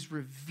he's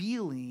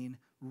revealing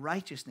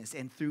righteousness,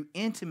 and through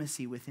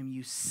intimacy with him,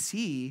 you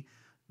see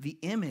the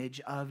image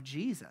of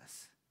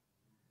Jesus.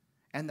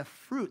 And the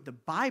fruit, the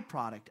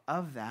byproduct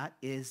of that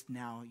is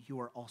now you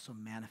are also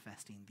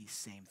manifesting these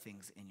same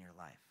things in your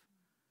life.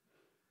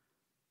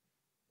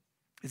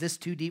 Is this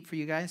too deep for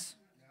you guys?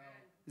 No.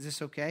 Is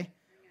this okay?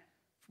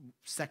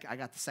 I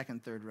got the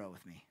second, third row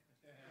with me.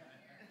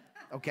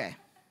 Okay.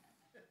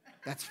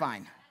 That's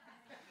fine.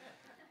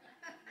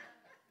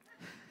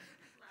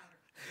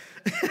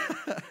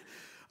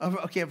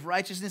 Of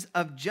righteousness,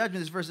 of judgment.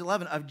 This is verse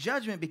 11. Of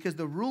judgment, because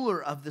the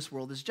ruler of this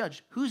world is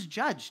judged. Who's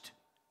judged?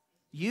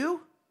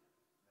 You?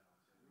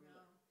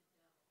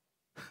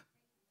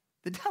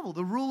 The devil,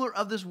 the ruler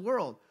of this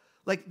world.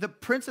 Like the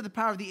prince of the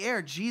power of the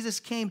air, Jesus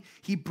came,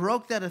 he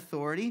broke that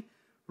authority,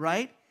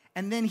 right?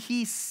 And then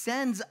he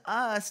sends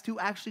us to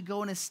actually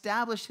go and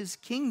establish his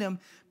kingdom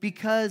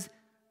because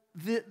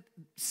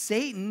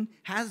Satan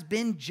has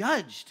been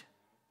judged.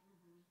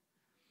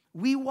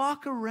 We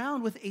walk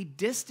around with a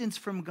distance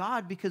from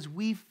God because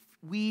we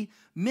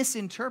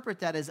misinterpret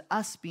that as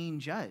us being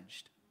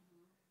judged.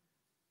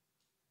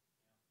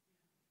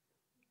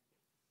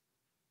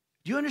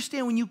 Do you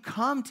understand when you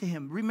come to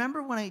him?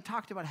 Remember when I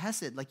talked about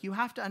Hesed? Like you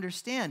have to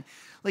understand,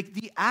 like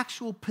the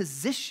actual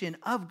position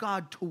of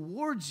God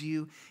towards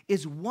you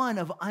is one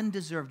of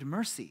undeserved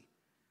mercy.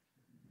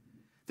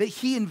 That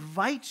he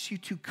invites you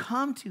to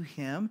come to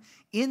him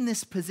in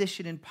this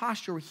position and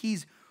posture where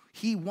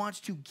he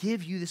wants to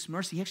give you this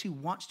mercy. He actually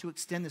wants to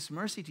extend this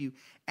mercy to you.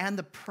 And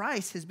the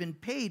price has been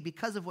paid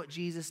because of what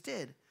Jesus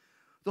did.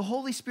 The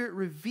Holy Spirit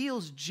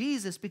reveals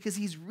Jesus because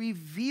he's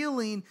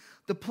revealing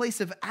the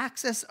place of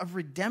access of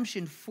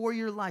redemption for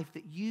your life,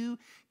 that you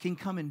can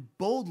come in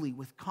boldly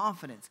with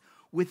confidence,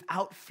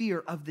 without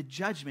fear of the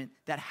judgment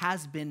that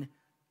has been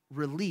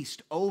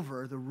released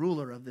over the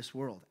ruler of this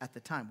world at the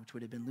time, which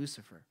would have been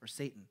Lucifer or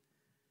Satan.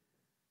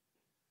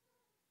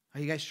 Are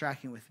you guys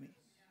tracking with me?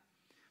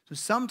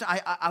 So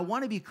I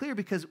want to be clear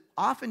because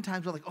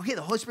oftentimes we're like, okay,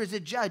 the Holy Spirit's a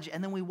judge,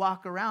 and then we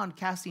walk around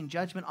casting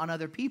judgment on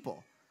other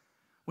people,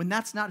 when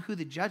that's not who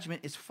the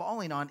judgment is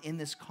falling on in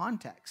this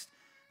context.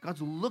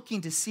 God's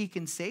looking to seek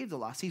and save the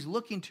lost. He's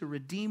looking to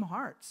redeem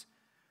hearts.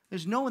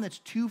 There's no one that's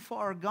too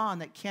far gone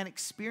that can't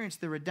experience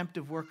the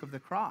redemptive work of the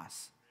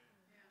cross.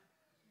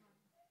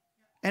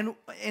 And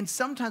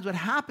sometimes what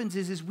happens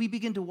is we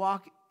begin to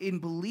walk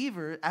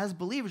as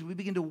believers, we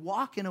begin to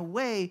walk in a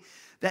way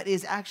that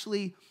is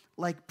actually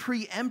like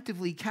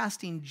preemptively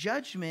casting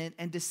judgment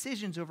and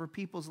decisions over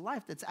people's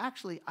life. That's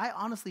actually, I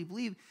honestly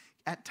believe,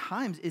 at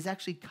times is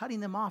actually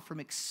cutting them off from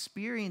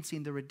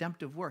experiencing the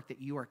redemptive work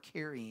that you are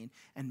carrying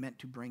and meant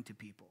to bring to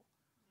people.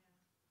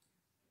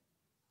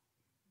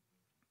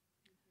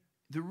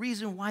 The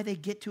reason why they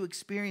get to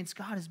experience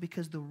God is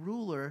because the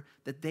ruler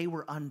that they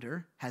were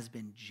under has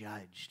been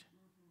judged.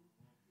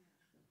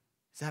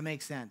 Does that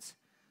make sense?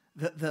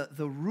 The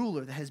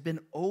ruler that has been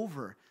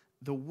over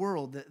the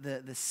world,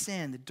 the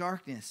sin, the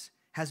darkness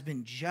has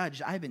been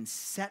judged. I've been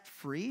set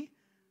free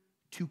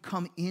to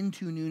come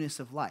into newness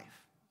of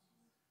life.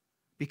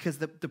 Because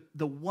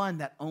the one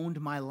that owned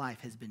my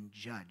life has been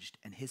judged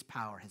and his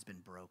power has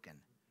been broken.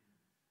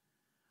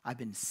 I've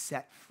been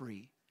set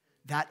free.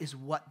 That is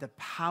what the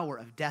power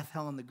of death,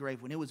 hell, and the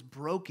grave, when it was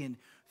broken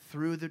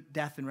through the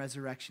death and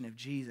resurrection of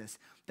Jesus,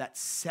 that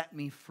set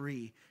me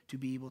free to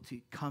be able to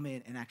come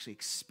in and actually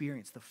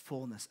experience the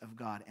fullness of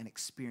God and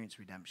experience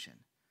redemption.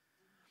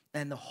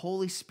 And the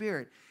Holy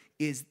Spirit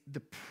is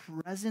the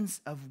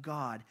presence of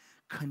God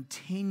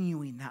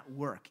continuing that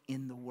work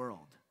in the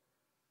world.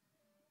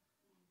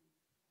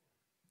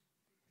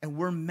 And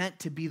we're meant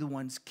to be the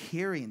ones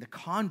carrying the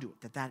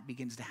conduit that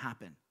begins to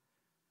happen.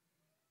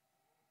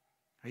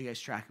 Are you guys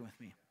tracking with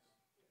me?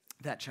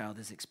 That child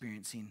is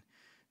experiencing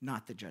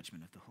not the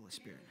judgment of the Holy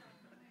Spirit,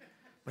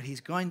 but she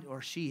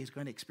is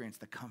going to experience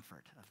the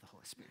comfort of the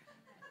Holy Spirit.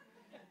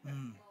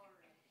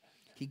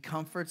 He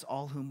comforts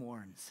all who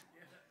mourns.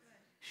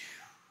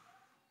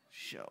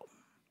 Show.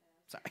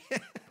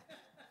 Sorry.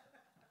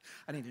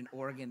 I need an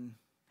organ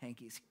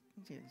hankies.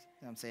 You know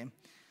what I'm saying?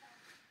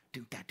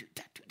 Do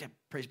that.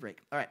 Praise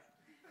break. All right.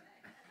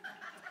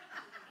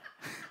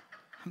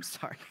 I'm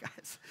sorry,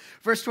 guys.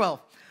 Verse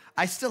 12.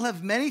 I still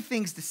have many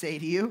things to say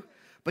to you,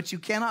 but you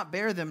cannot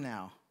bear them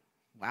now.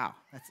 Wow,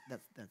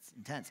 that's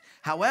intense.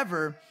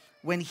 However,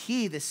 when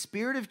he, the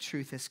Spirit of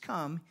truth, has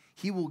come,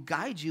 he will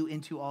guide you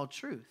into all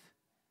truth.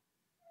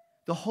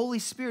 The Holy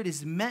Spirit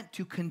is meant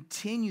to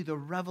continue the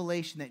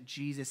revelation that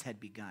Jesus had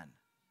begun.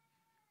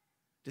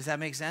 Does that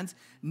make sense?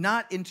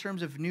 Not in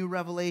terms of new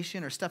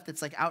revelation or stuff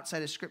that's like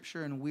outside of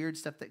Scripture and weird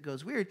stuff that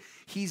goes weird.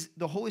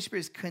 The Holy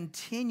Spirit is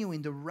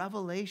continuing the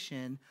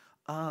revelation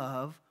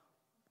of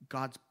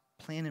God's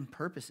plan and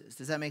purposes.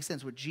 Does that make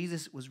sense? What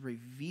Jesus was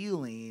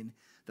revealing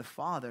the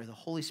Father, the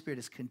Holy Spirit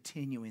is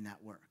continuing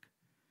that work.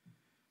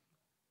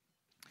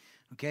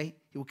 Okay?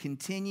 He will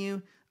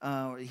continue,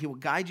 he will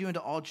guide you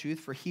into all truth,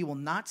 for he will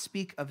not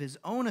speak of his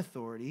own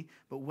authority,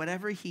 but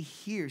whatever he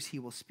hears, he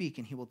will speak,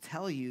 and he will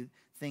tell you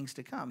things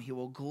to come. He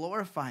will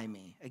glorify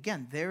me.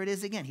 Again, there it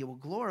is again. He will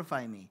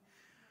glorify me.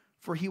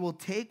 For he will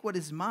take what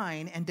is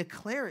mine and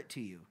declare it to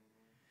you.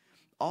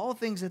 All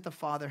things that the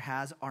Father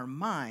has are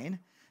mine.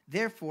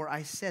 Therefore,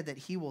 I said that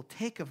he will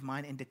take of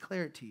mine and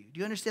declare it to you. Do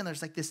you understand?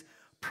 There's like this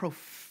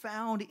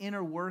profound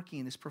inner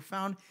working, this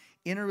profound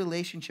inner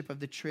relationship of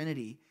the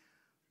Trinity,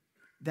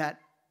 that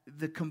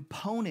the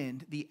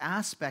component, the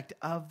aspect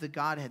of the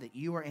Godhead that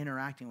you are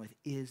interacting with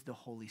is the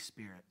Holy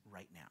Spirit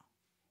right now.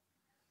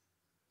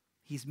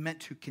 He's meant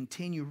to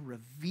continue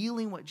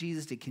revealing what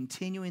Jesus did,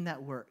 continuing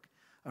that work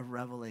of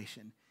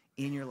revelation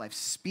in your life,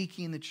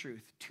 speaking the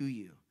truth to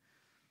you.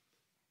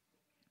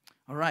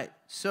 All right,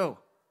 so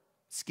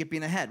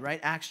skipping ahead, right?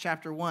 Acts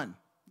chapter 1.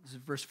 This is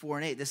verse 4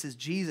 and 8. This is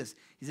Jesus.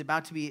 He's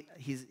about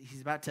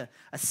to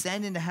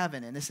ascend into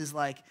heaven, and this is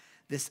like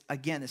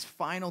this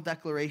final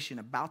declaration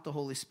about the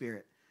Holy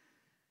Spirit.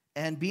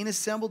 And being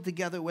assembled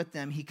together with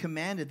them, he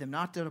commanded them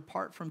not to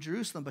depart from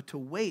Jerusalem, but to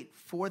wait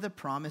for the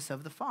promise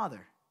of the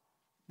Father.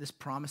 This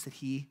promise that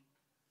he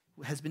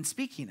has been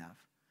speaking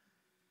of.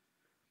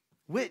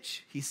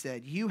 Which, he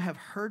said, you have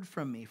heard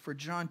from me. For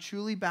John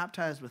truly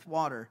baptized with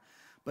water,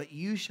 but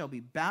you shall be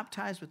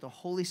baptized with the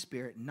Holy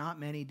Spirit not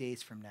many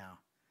days from now.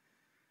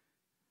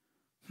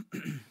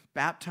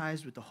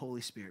 Baptized with the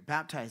Holy Spirit.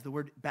 Baptized, the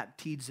word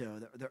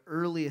baptizo, the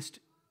earliest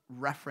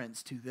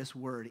reference to this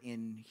word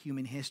in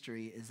human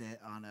history is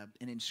on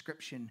an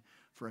inscription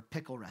for a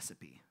pickle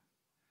recipe.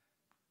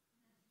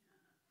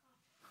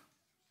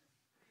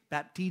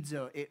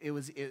 Baptizo,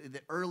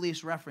 the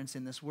earliest reference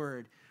in this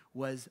word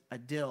was a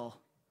dill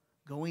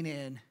going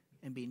in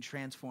and being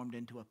transformed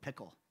into a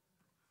pickle.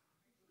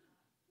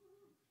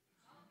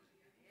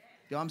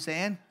 You know what I'm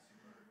saying?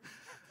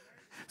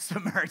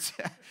 Submerge.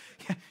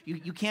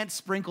 You can't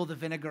sprinkle the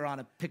vinegar on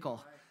a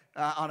pickle,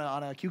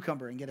 on a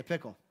cucumber and get a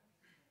pickle.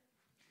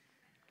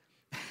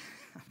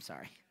 I'm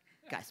sorry.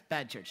 Guys,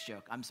 bad church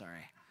joke. I'm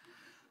sorry.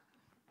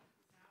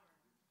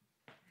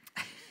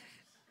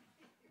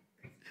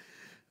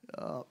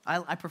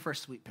 I prefer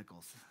sweet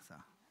pickles. So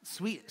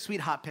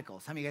sweet hot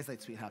pickles. How many of you guys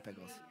like sweet hot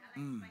pickles?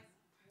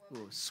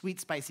 Ooh, sweet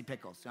spicy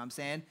pickles. You know what I'm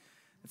saying?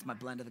 That's my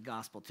blend of the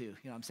gospel too. You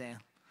know what I'm saying?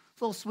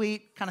 It's a little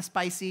sweet, kind of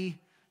spicy.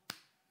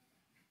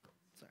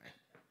 Sorry.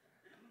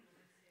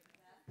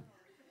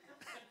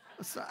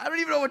 I don't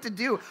even know what to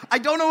do. I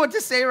don't know what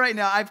to say right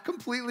now. I've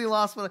completely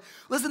lost what.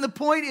 Listen, the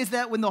point is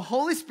that when the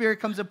Holy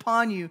Spirit comes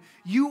upon you,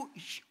 you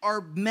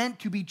are meant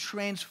to be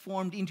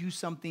transformed into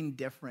something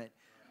different.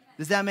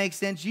 Does that make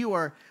sense? You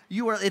are.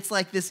 It's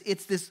like this.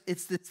 It's this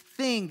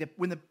thing that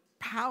when the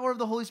power of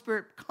the Holy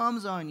Spirit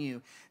comes on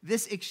you,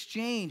 this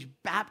exchange,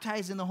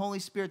 baptized in the Holy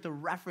Spirit, the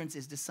reference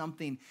is to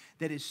something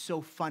that is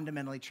so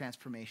fundamentally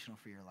transformational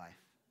for your life.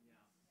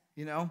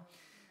 You know?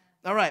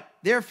 All right,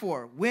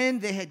 therefore, when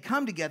they had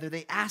come together,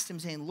 they asked him,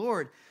 saying,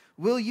 Lord,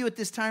 will you at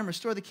this time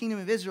restore the kingdom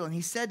of Israel? And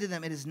he said to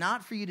them, it is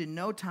not for you to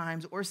know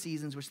times or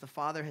seasons which the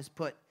Father has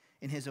put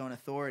in his own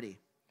authority,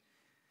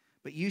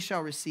 but you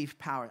shall receive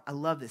power. I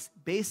love this.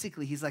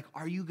 Basically, he's like,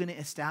 are you going to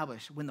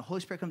establish, when the Holy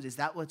Spirit comes, is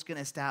that what's going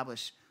to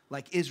establish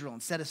like Israel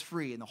and set us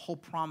free and the whole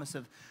promise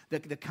of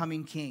the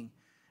coming king?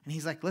 And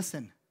he's like,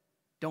 listen,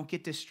 don't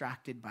get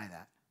distracted by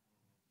that.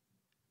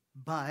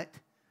 But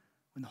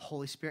when the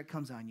Holy Spirit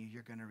comes on you,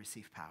 you're going to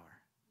receive power.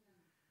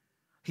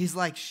 He's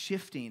like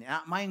shifting.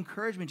 My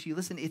encouragement to you,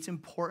 listen, it's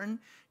important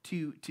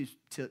to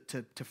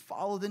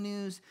follow the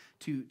news,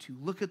 to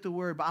look at the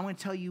word. But I'm going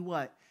to tell you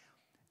what,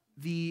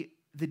 the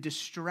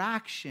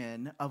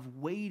distraction of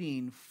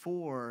waiting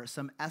for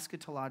some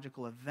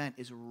eschatological event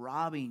is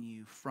robbing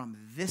you from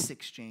this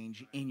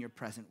exchange in your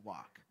present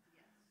walk.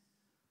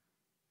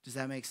 Does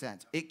that make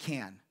sense? It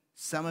can.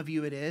 Some of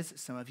you it is,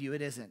 some of you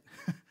it isn't.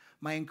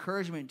 My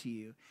encouragement to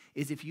you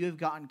is if you have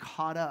gotten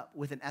caught up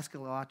with an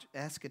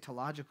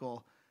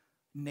eschatological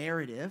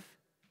narrative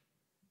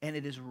and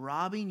it is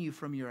robbing you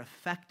from your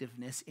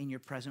effectiveness in your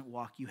present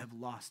walk, you have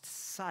lost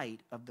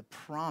sight of the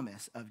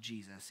promise of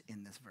Jesus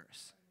in this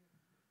verse.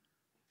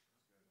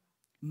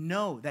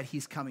 Know that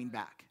he's coming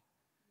back.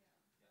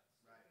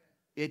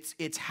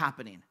 It's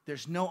happening.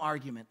 There's no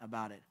argument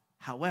about it.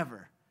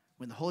 However,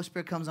 when the Holy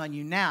Spirit comes on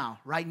you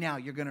now, right now,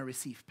 you're going to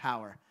receive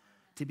power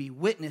to be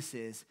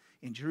witnesses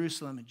in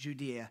Jerusalem,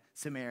 Judea,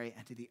 Samaria,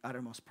 and to the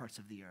uttermost parts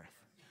of the earth.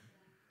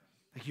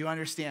 Like you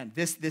understand,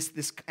 this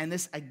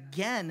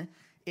again,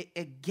 it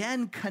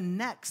again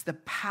connects the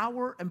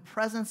power and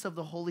presence of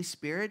the Holy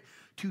Spirit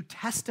to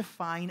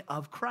testifying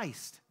of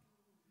Christ.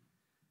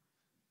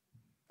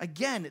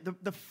 Again,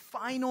 the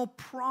final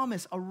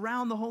promise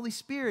around the Holy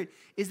Spirit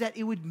is that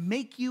it would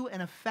make you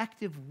an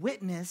effective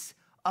witness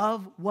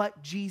of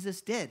what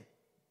Jesus did.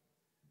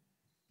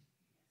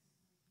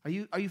 Are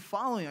you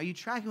following? Are you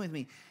tracking with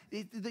me?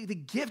 The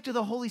gift of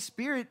the Holy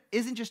Spirit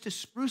isn't just to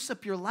spruce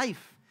up your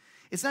life.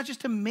 It's not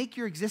just to make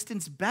your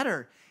existence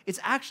better. It's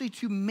actually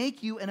to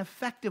make you an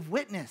effective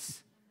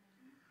witness.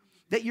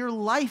 That your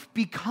life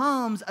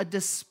becomes a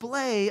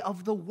display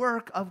of the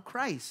work of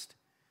Christ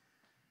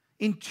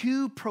in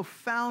two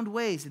profound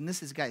ways. And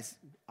this is, guys,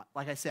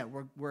 like I said,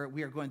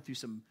 we are going through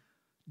some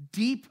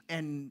deep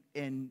and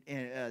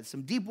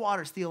some deep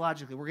waters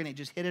theologically. We're going to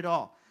just hit it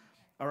all.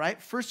 All right,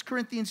 1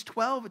 Corinthians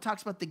 12, it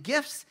talks about the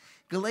gifts.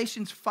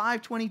 Galatians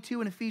 5:22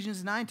 and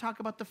Ephesians 9 talk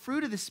about the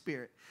fruit of the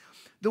Spirit.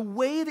 The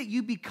way that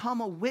you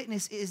become a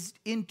witness is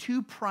in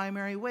two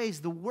primary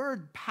ways. The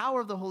word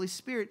power of the Holy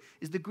Spirit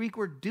is the Greek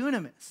word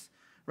dunamis,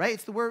 right?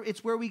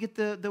 It's where we get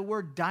the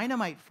word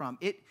dynamite from.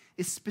 It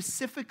is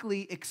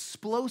specifically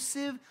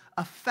explosive,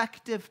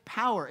 effective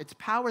power. It's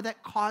power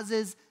that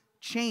causes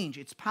change.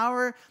 It's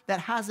power that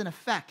has an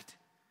effect.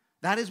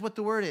 That is what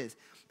the word is.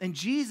 And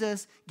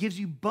Jesus gives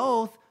you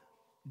both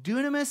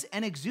dunamis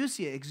and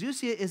exousia.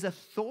 Exousia is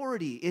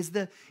authority, is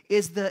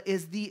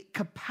the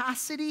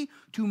capacity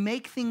to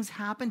make things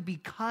happen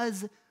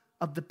because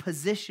of the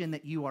position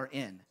that you are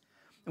in.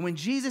 And when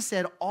Jesus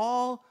said,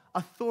 all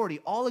authority,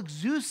 all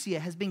exousia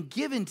has been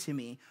given to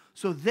me.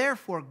 So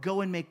therefore,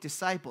 go and make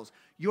disciples.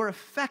 Your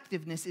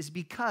effectiveness is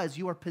because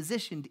you are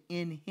positioned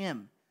in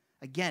him.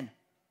 Again,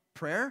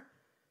 prayer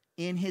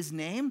in his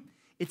name,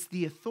 it's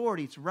the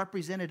authority, it's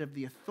representative of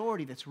the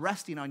authority that's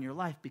resting on your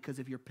life because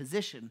of your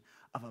position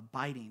of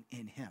abiding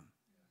in him.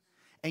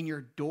 And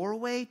your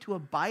doorway to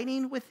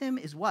abiding with him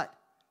is what?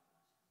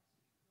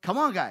 Come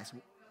on, guys.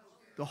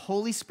 The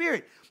Holy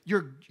Spirit.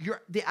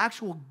 The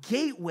actual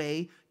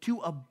gateway to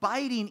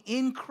abiding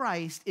in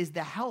Christ is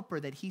the helper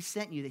that he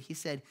sent you, that he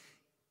said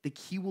that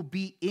he will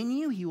be in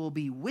you, he will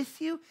be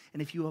with you,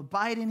 and if you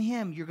abide in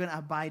him, you're going to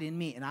abide in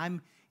me. And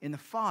I'm in the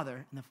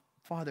Father, and the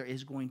Father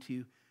is going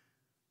to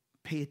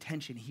pay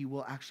attention. He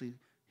will actually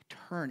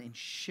turn and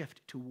shift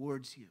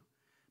towards you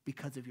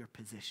because of your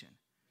position.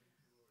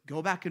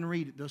 Go back and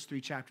read those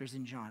 3 chapters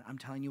in John. I'm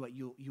telling you what,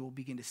 you will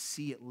begin to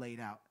see it laid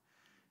out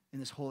in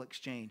this whole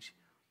exchange.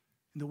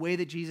 And the way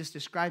that Jesus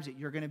describes it,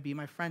 you're going to be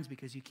my friends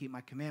because you keep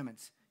my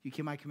commandments. You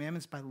keep my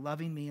commandments by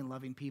loving me and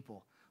loving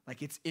people.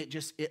 Like it's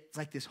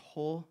like this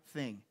whole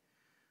thing.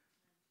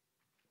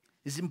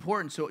 This is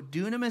important. So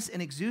dunamis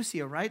and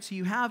exousia, right? So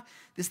you have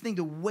this thing,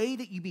 the way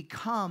that you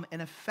become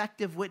an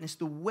effective witness,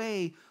 the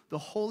way the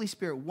Holy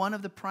Spirit, one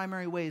of the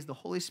primary ways the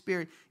Holy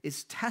Spirit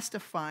is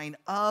testifying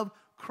of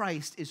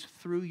Christ is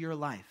through your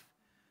life.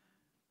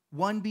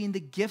 One being the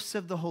gifts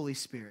of the Holy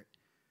Spirit.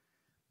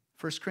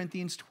 1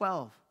 Corinthians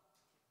 12,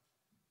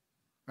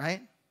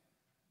 right?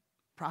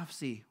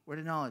 Prophecy, word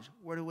of knowledge,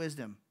 word of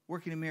wisdom,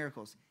 working of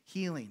miracles,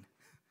 healing,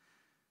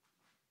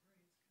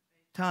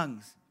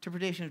 tongues,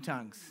 interpretation of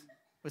tongues.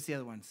 What's the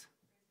other ones?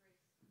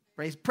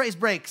 Praise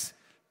breaks.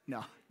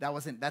 No,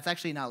 that's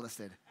actually not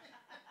listed.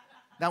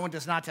 That one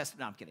does not test.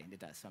 No, I'm kidding. It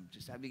does.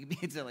 I'm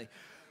being silly.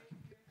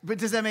 But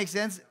does that make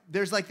sense?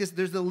 There's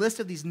the list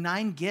of these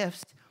 9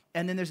 gifts,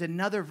 and then there's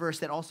another verse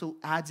that also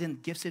adds in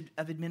gifts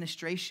of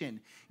administration,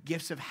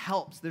 gifts of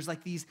helps. There's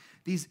like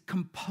these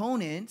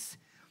components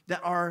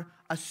that are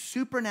a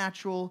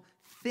supernatural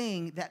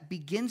thing that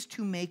begins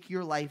to make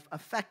your life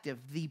effective.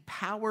 The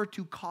power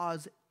to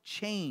cause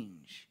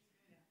change.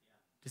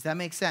 Does that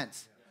make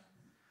sense?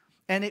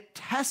 And it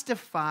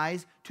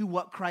testifies to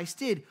what Christ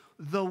did.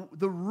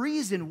 The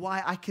reason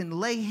why I can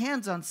lay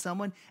hands on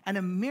someone and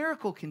a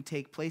miracle can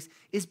take place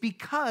is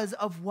because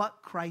of what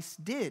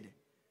Christ did.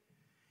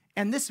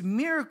 And this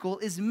miracle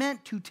is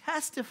meant to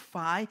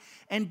testify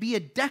and be a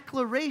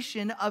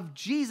declaration of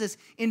Jesus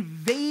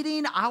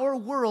invading our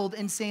world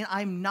and saying,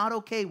 I'm not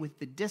okay with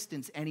the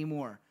distance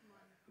anymore.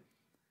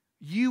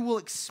 You will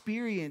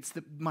experience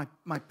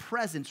my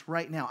presence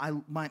right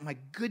now, my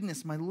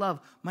goodness, my love,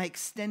 my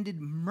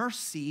extended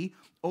mercy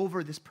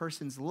over this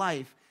person's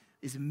life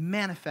is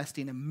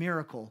manifesting a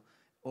miracle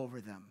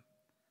over them.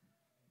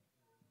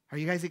 Are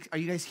you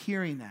guys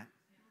hearing that?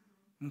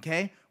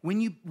 Okay? When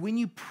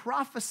you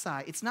prophesy,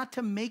 it's not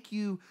to make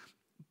you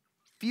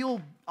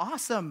feel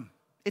awesome.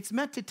 It's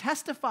meant to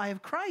testify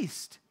of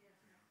Christ.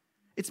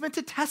 It's meant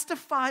to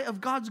testify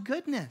of God's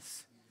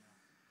goodness.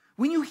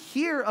 When you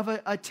hear of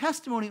a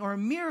testimony or a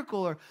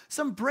miracle or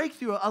some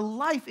breakthrough, a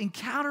life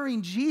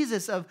encountering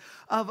Jesus of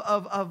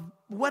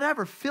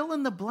whatever, fill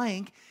in the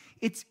blank,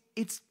 its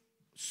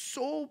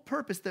sole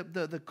purpose,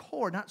 the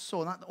core, not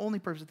the only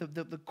purpose,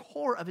 the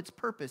core of its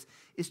purpose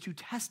is to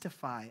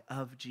testify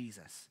of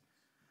Jesus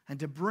and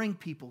to bring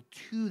people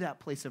to that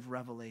place of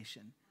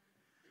revelation.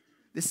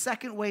 The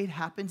second way it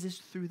happens is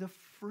through the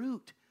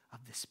fruit of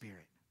the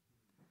Spirit.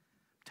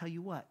 I'll tell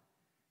you what.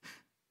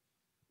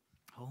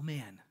 Oh,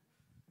 man.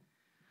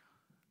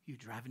 You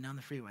driving down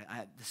the freeway.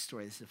 This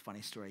is a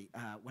funny story.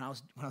 When I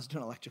was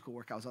doing electrical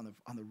work, I was on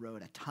the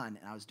road a ton,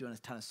 and I was doing a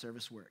ton of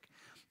service work.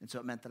 And so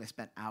it meant that I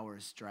spent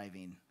hours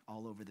driving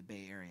all over the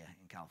Bay Area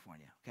in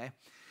California, okay?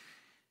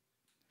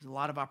 There's a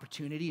lot of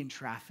opportunity in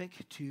traffic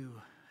to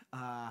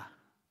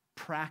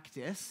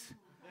practice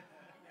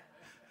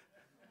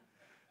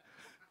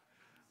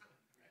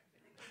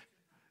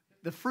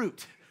the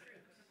fruit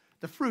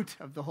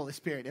of the Holy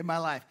Spirit in my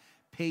life.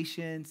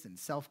 Patience and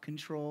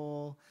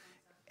self-control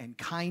and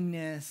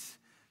kindness,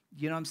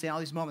 you know what I'm saying? All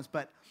these moments.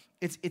 But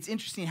it's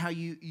interesting how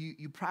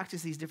you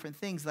practice these different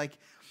things. Like,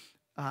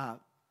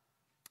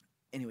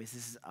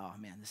 anyways,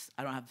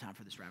 I don't have time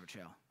for this rabbit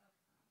trail.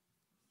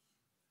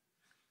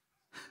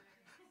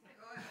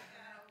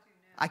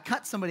 I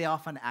cut somebody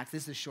off on accident.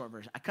 This is a short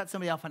version. I cut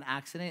somebody off on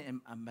accident in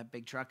my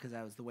big truck because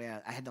I was the way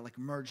I had to like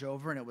merge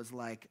over, and it was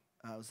like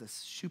it was a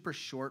super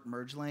short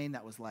merge lane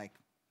that was like,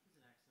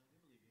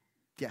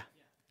 yeah.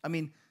 I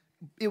mean,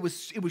 it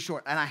was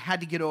short, and I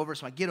had to get over.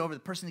 So I get over. The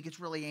person that gets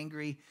really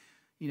angry,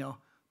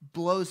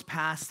 blows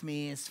past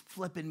me, is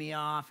flipping me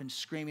off and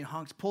screaming,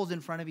 honks, pulls in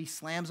front of me,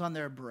 slams on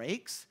their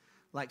brakes,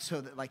 like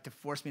to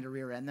force me to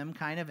rear end them,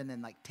 kind of, and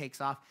then like takes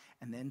off.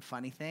 And then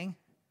funny thing,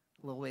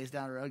 a little ways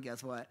down the road,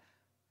 guess what?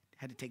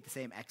 Had to take the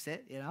same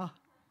exit,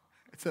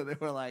 So they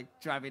were like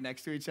driving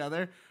next to each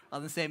other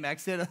on the same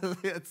exit.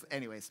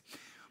 Anyways,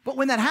 but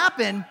when that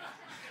happened,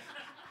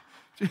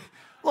 a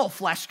little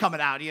flesh coming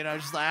out,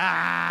 just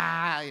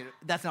like,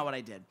 that's not what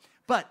I did.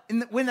 But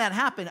when that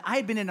happened, I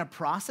had been in a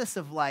process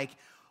of like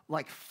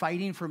like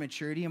fighting for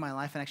maturity in my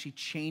life and actually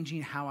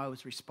changing how I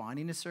was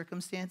responding to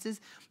circumstances.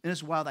 And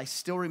it's wild. I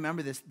still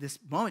remember this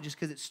moment just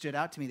because it stood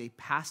out to me. They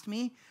passed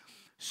me,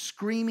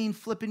 screaming,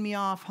 flipping me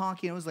off,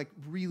 honking. It was like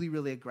really,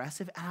 really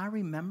aggressive. And I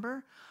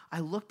remember I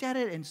looked at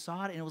it and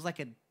saw it, and it was like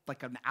an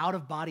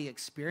out-of-body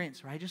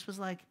experience where I just was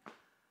like,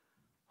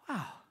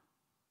 wow,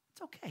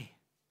 it's okay.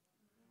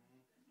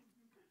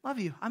 Love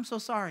you. I'm so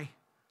sorry.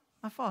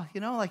 My fault.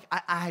 Like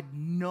I had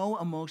no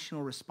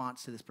emotional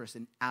response to this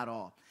person at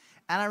all.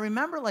 And I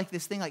remember like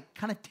this thing like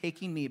kind of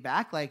taking me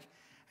back, like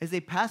as they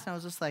passed, and I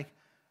was just like,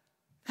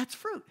 that's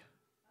fruit.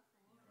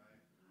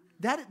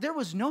 There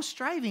was no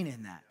striving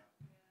in that.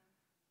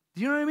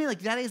 Do you know what I mean?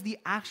 Like that is the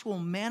actual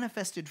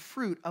manifested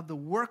fruit of the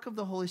work of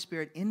the Holy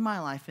Spirit in my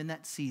life in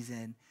that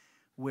season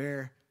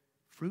where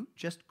fruit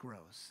just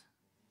grows.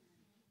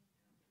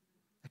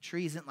 A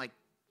tree isn't like,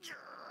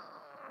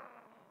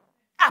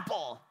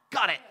 apple,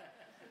 got it.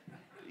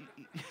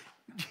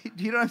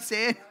 Do you know what I'm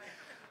saying?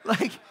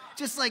 Like,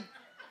 just like,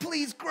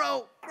 please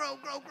grow.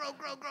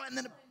 And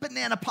then a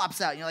banana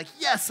pops out. And you're like,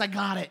 yes, I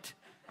got it.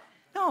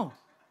 No.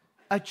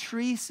 A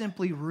tree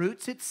simply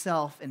roots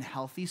itself in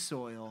healthy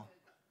soil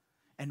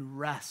and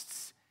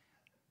rests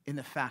in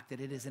the fact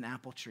that it is an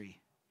apple tree.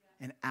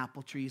 And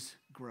apple trees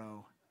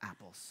grow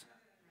apples.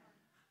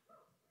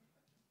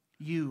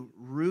 You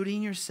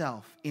rooting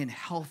yourself in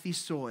healthy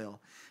soil,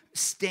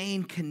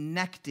 staying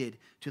connected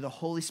to the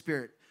Holy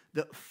Spirit.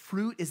 The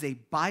fruit is a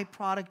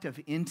byproduct of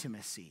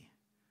intimacy.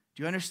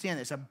 Do you understand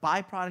this? A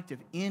byproduct of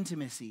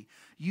intimacy.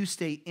 You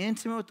stay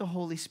intimate with the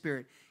Holy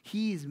Spirit.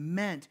 He is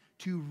meant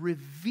to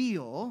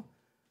reveal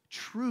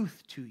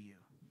truth to you.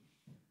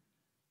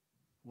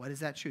 What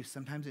is that truth?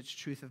 Sometimes it's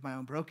truth of my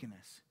own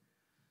brokenness.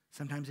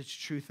 Sometimes it's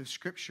truth of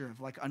Scripture,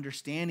 of like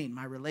understanding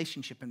my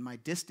relationship and my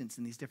distance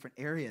in these different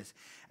areas.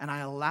 And I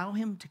allow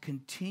him to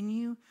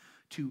continue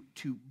to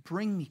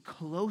bring me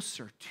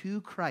closer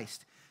to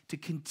Christ, to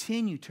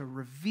continue to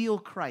reveal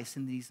Christ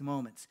in these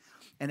moments.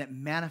 And it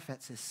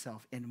manifests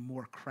itself in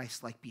more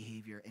Christ-like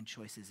behavior and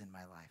choices in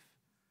my life.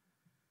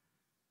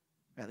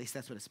 Or at least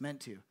that's what it's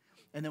meant to.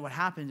 And then what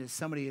happens is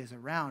somebody is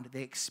around,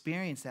 they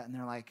experience that, and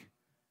they're like,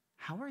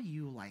 how are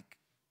you like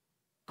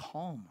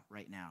calm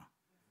right now?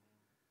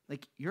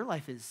 Like your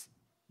life is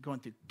going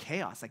through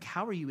chaos. Like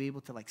how are you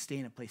able to like stay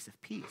in a place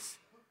of peace?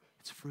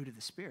 It's fruit of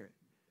the Spirit.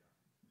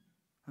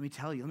 Let me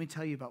tell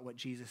you about what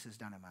Jesus has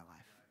done in my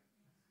life.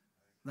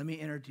 Let me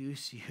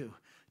introduce you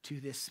to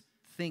this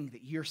thing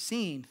that you're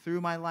seeing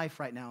through my life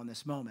right now in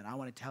this moment. I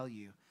want to tell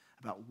you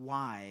about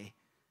why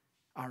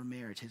our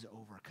marriage has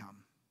overcome.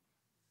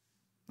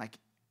 Like,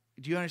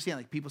 do you understand?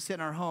 Like people sit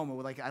in our home,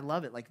 or like, I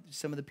love it. Like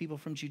some of the people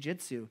from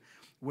jiu-jitsu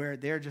where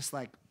they're just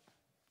like,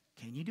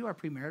 can you do our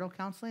premarital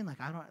counseling?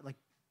 Like, I don't, like,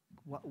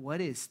 what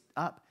is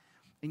up?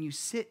 And you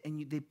sit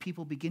and the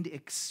people begin to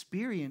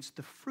experience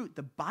the fruit,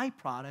 the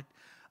byproduct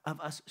of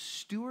us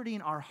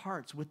stewarding our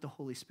hearts with the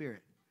Holy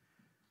Spirit.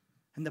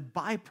 And the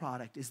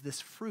byproduct is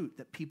this fruit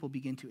that people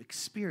begin to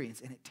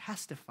experience, and it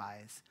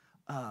testifies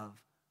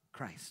of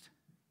Christ.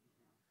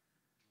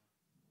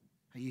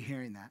 Are you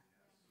hearing that?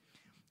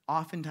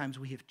 Oftentimes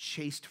we have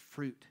chased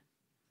fruit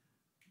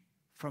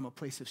from a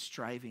place of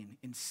striving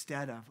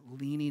instead of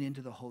leaning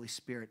into the Holy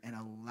Spirit and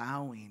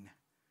allowing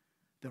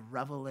the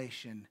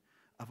revelation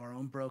of our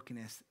own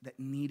brokenness that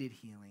needed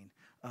healing,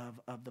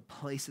 of the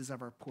places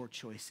of our poor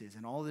choices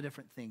and all the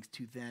different things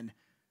to then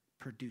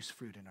produce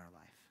fruit in our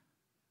life.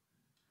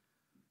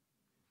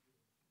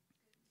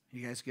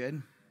 You guys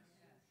good?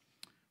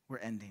 We're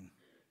ending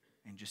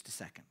in just a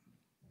second.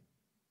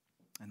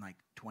 In like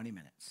 20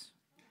 minutes.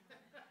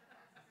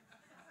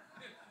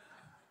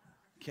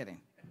 Kidding.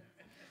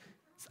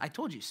 I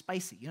told you,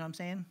 spicy. You know what I'm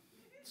saying?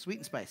 Sweet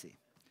and spicy.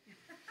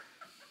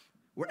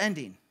 We're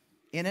ending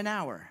in an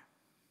hour.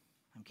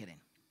 I'm kidding.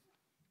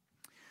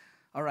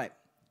 All right.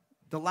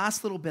 The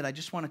last little bit, I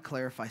just want to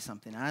clarify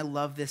something. And I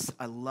love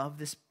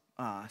this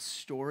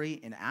story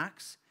in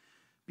Acts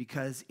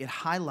because it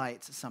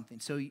highlights something.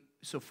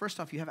 So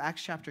first off, you have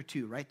Acts chapter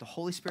 2, right? The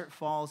Holy Spirit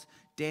falls,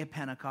 day of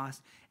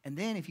Pentecost. And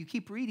then if you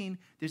keep reading,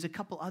 there's a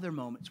couple other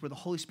moments where the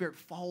Holy Spirit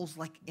falls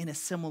like in a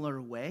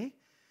similar way.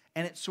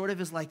 And it sort of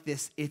is like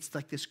this, it's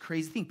like this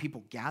crazy thing.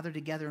 People gather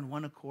together in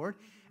one accord,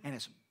 and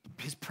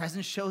his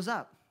presence shows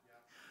up.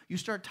 You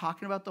start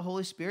talking about the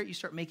Holy Spirit, you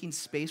start making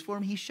space for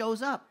him, he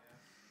shows up.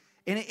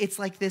 And it's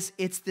like this,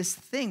 it's this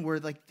thing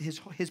where like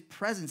his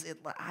presence,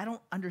 I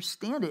don't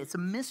understand it. It's a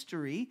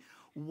mystery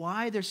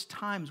why there's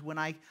times when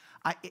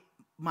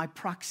my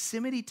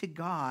proximity to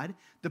God,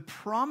 the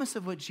promise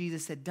of what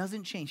Jesus said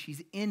doesn't change.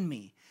 He's in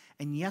me.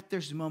 And yet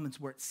there's moments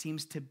where it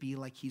seems to be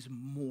like he's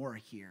more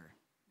here.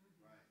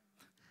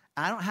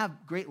 I don't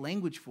have great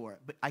language for it,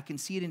 but I can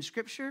see it in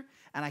Scripture,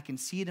 and I can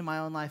see it in my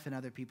own life and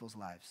other people's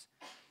lives,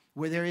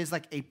 where there is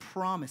like a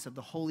promise of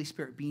the Holy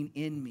Spirit being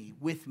in me,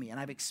 with me, and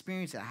I've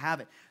experienced it. I have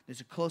it.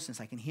 There's a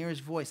closeness. I can hear his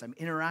voice. I'm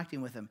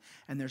interacting with him,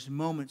 and there's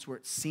moments where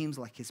it seems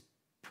like his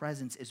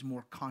presence is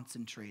more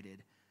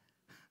concentrated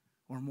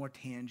or more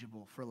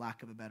tangible, for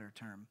lack of a better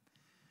term.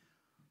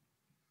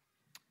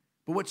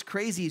 But what's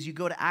crazy is you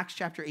go to Acts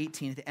chapter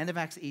 18. At the end of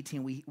Acts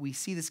 18, we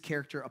see this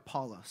character,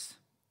 Apollos.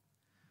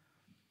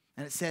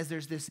 And it says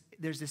there's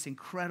this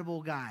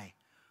incredible guy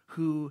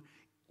who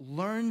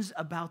learns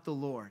about the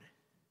Lord.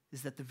 This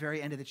is at the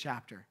very end of the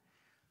chapter.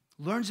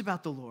 Learns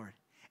about the Lord.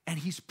 And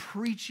he's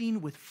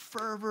preaching with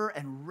fervor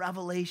and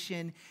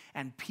revelation.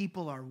 And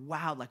people are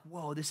wowed, like,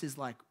 whoa, this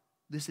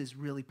is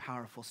really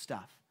powerful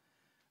stuff.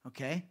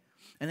 Okay?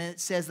 And then it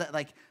says that,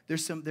 like,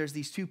 there's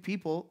these two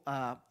people.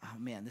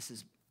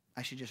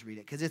 I should just read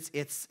it because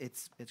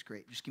it's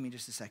great. Just give me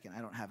just a second.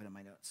 I don't have it in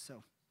my notes,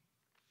 so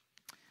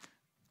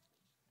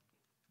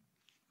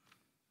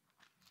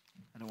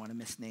I don't want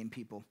to misname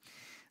people.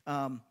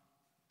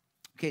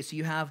 Okay, so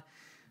you have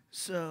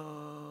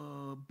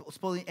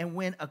and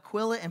when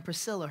Aquila and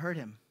Priscilla heard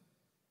him,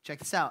 check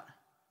this out.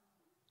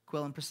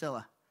 Aquila and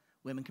Priscilla,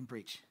 women can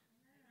preach.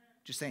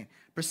 Just saying.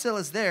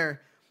 Priscilla's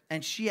there,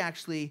 and she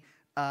actually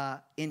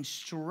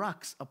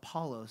instructs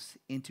Apollos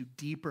into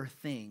deeper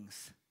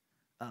things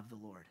of the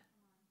Lord.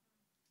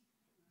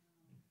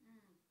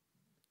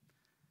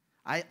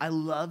 I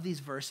love these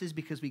verses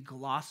because we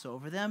gloss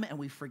over them and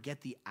we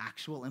forget the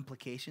actual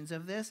implications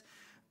of this.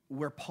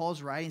 Where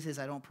Paul's writing says,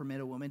 I don't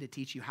permit a woman to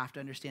teach, you have to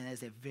understand that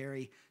as a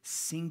very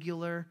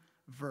singular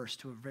verse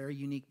to a very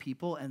unique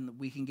people, and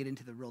we can get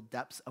into the real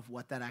depths of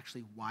why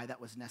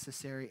that was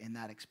necessary in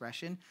that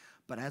expression.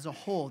 But as a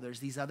whole, there's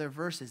these other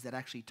verses that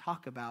actually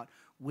talk about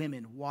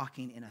women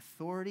walking in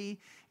authority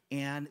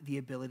and the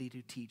ability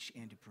to teach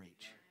and to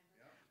preach.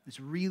 It's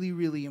really,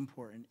 really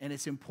important. And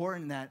it's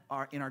important that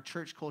in our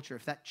church culture,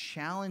 if that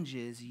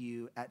challenges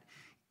you,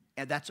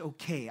 and that's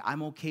okay.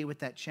 I'm okay with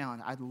that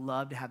challenge. I'd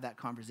love to have that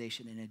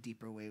conversation in a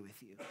deeper way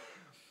with you.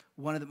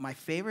 One of my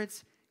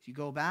favorites, if you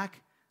go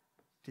back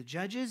to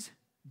Judges,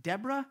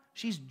 Deborah,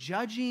 she's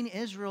judging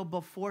Israel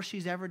before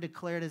she's ever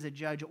declared as a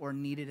judge or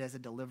needed as a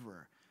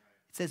deliverer.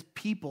 It says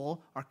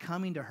people are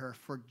coming to her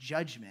for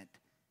judgment.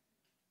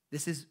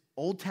 This is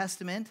Old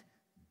Testament.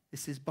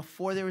 This is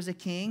before there was a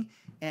king,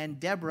 and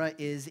Deborah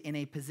is in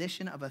a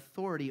position of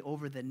authority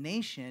over the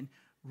nation,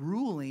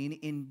 ruling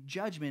in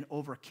judgment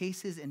over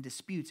cases and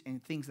disputes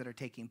and things that are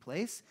taking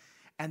place.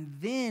 And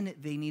then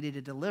they needed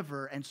a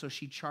deliverer, and so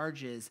she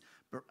charges,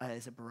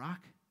 is it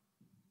Barak?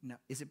 No,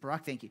 is it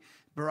Barak? Thank you.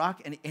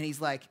 Barak, and he's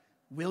like,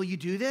 will you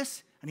do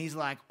this? And he's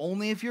like,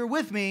 only if you're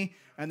with me.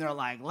 And they're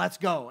like, let's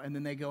go. And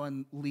then they go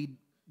and lead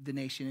the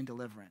nation in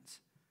deliverance.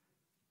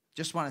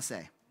 Just want to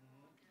say.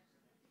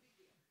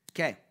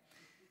 Okay.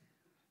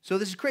 So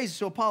this is crazy.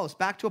 So Apollos,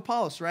 back to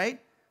Apollos, right?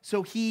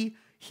 So he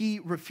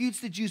refutes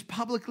the Jews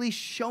publicly,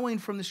 showing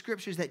from the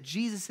scriptures that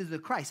Jesus is the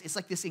Christ. It's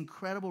like this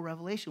incredible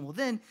revelation. Well,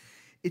 then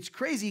it's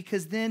crazy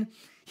because then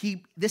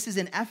this is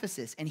in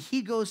Ephesus, and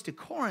he goes to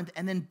Corinth,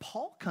 and then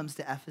Paul comes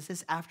to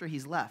Ephesus after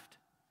he's left.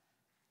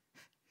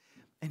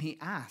 And he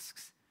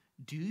asks,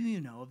 do you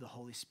know of the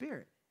Holy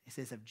Spirit? He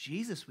says, of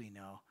Jesus we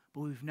know,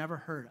 but we've never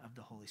heard of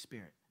the Holy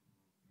Spirit.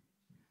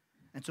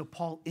 And so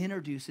Paul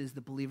introduces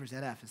the believers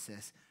at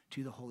Ephesus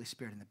to the Holy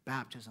Spirit and the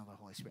baptism of the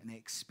Holy Spirit, and they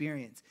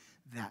experience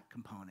that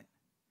component.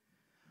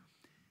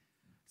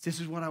 This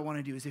is what I want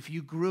to do, is if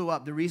you grew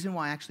up, the reason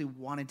why I actually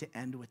wanted to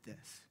end with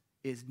this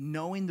is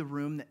knowing the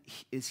room that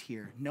is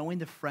here, knowing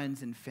the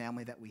friends and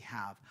family that we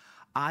have.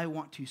 I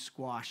want to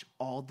squash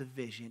all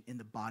division in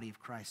the body of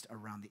Christ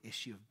around the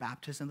issue of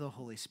baptism of the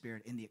Holy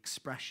Spirit and the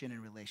expression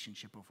and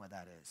relationship of what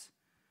that is.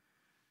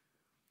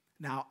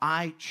 Now,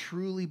 I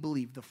truly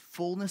believe the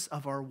fullness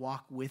of our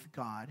walk with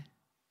God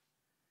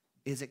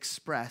is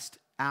expressed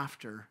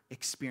after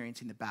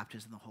experiencing the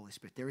baptism of the Holy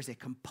Spirit. There is a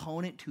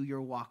component to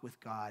your walk with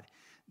God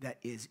that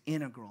is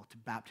integral to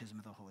baptism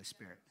of the Holy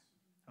Spirit.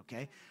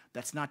 Okay?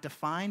 That's not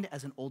defined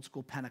as an old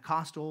school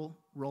Pentecostal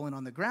rolling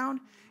on the ground.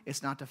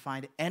 It's not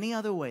defined any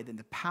other way than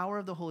the power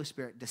of the Holy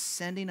Spirit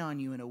descending on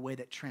you in a way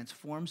that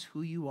transforms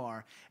who you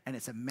are, and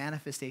it's a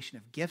manifestation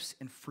of gifts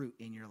and fruit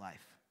in your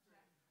life.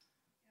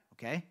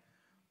 Okay?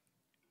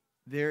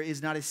 There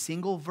is not a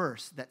single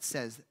verse that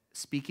says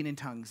speaking in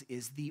tongues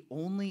is the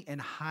only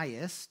and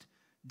highest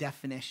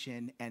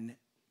definition and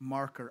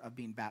marker of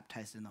being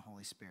baptized in the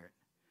Holy Spirit.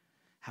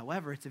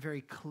 However, it's a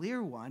very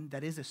clear one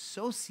that is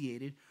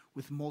associated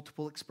with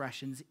multiple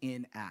expressions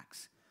in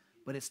Acts,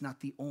 but it's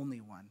not the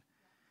only one.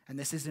 And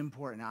this is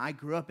important. Now, I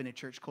grew up in a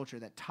church culture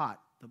that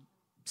taught the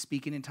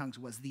speaking in tongues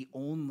was the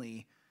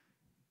only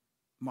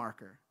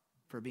marker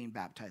for being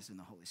baptized in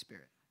the Holy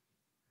Spirit.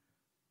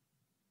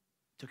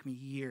 It took me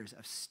years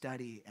of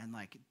study and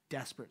like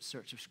desperate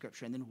search of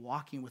Scripture, and then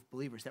walking with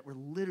believers that were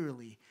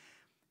literally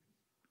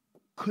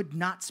could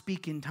not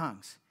speak in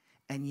tongues,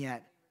 and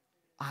yet,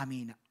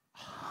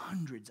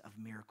 hundreds of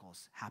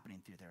miracles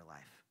happening through their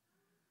life.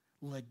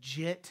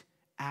 Legit,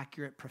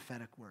 accurate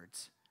prophetic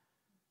words.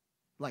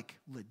 Like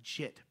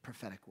legit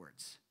prophetic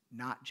words.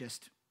 Not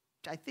just,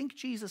 I think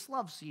Jesus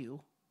loves you.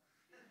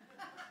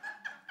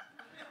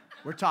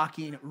 We're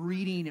talking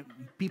reading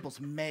people's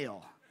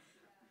mail.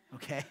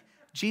 Okay?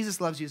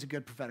 Jesus loves you is a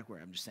good prophetic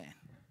word, I'm just saying.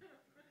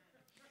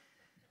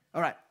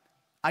 All right.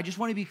 I just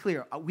want to be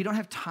clear. We don't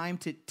have time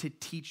to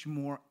teach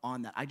more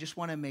on that. I just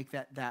want to make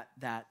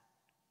that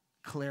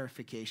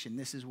clarification.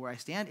 This is where I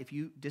stand. If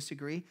you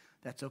disagree,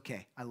 that's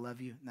okay. I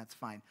love you, and that's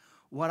fine.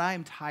 What I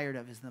am tired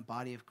of is in the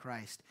body of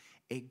Christ,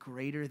 a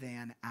greater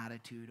than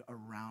attitude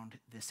around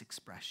this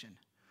expression.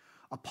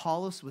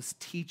 Apollos was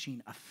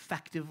teaching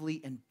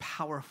effectively and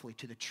powerfully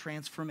to the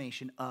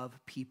transformation of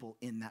people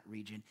in that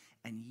region,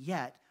 and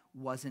yet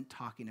wasn't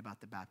talking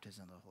about the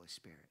baptism of the Holy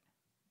Spirit.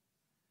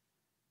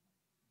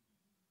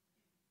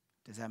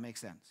 Does that make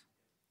sense?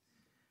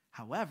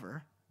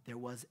 However, there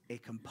was a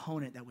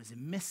component that was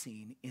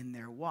missing in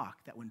their walk,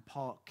 that when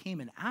Paul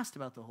came and asked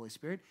about the Holy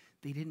Spirit,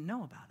 they didn't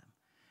know about him.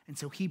 And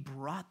so he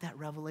brought that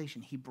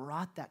revelation. He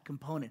brought that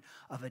component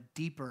of a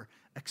deeper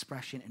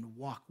expression and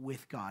walk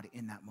with God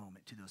in that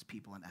moment to those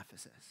people in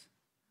Ephesus.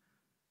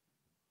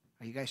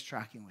 Are you guys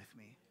tracking with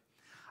me?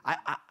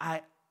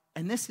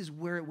 And this is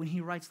where, when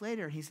he writes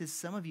later, he says,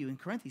 some of you in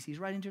Corinthians, he's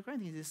writing to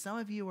Corinthians, he says, some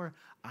of you are,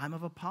 I'm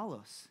of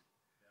Apollos.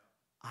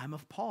 I'm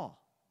of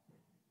Paul.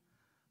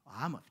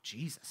 I'm of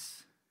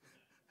Jesus.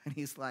 And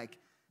he's like,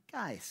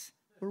 guys,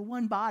 we're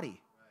one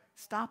body.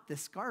 Stop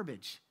this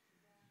garbage.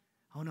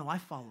 Oh, no, I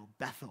follow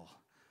Bethel.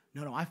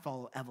 No, I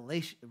follow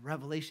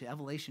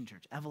Evelation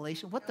Church.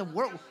 Evelation? What the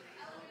world?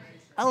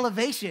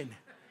 Elevation.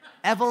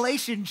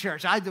 Evelation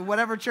Church.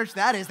 Whatever church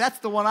that is, that's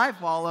the one I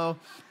follow.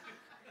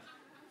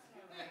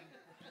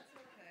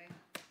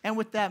 And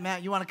with that,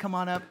 Matt, you want to come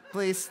on up,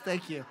 please?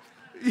 Thank you.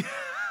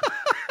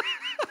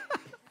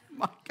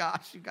 My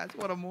gosh, you guys,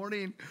 what a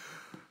morning.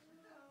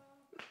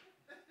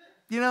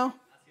 You know?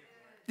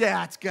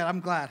 Yeah, it's good.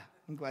 I'm glad.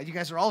 You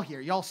guys are all here.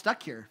 You all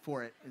stuck here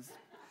for it.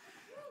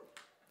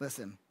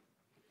 Listen.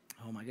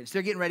 Oh, my goodness.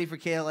 They're getting ready for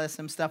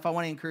KLSM stuff. I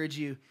want to encourage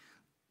you,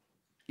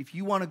 if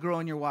you want to grow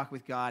in your walk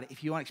with God,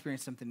 if you want to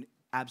experience something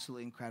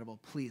absolutely incredible,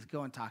 please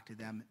go and talk to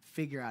them.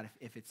 Figure out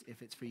if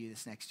it's for you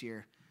this next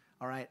year.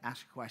 All right?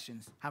 Ask your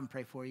questions. Have them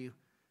pray for you. You know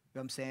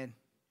what I'm saying?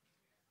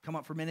 Come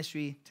up for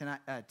ministry tonight,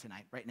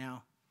 right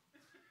now.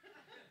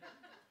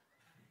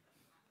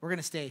 We're going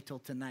to stay till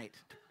tonight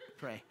to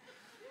pray.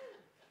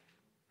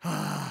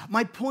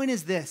 My point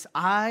is this.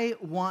 I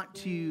want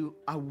to,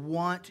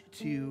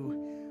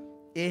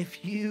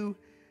 if you,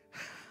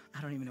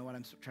 I don't even know what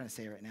I'm trying to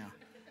say right now.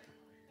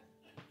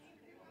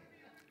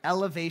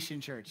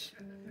 Elevation Church.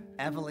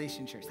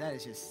 Evelation Church. That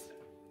is just,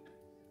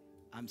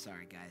 I'm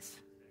sorry, guys.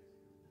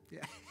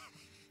 Yeah.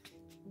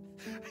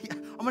 Yeah.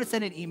 I'm going to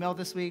send an email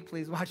this week.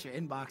 Please watch your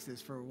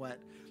inboxes for what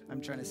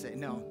I'm trying to say.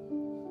 No.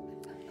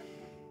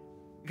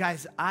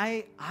 Guys,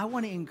 I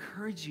want to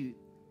encourage you.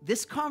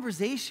 This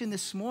conversation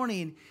this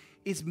morning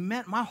is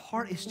meant, my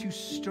heart is to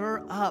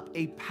stir up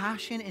a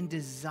passion and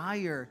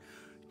desire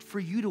for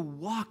you to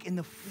walk in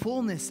the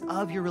fullness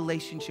of your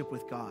relationship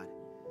with God.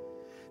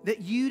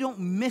 That you don't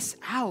miss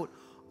out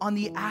on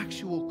the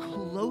actual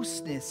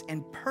closeness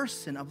and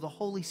person of the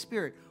Holy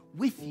Spirit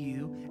with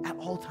you at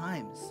all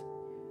times.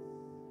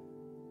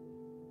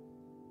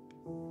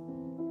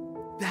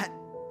 That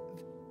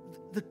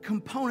the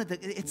component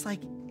that it's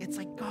like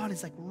God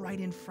is like right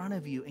in front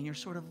of you, and you're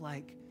sort of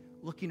like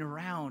looking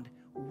around,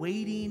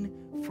 waiting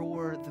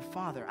for the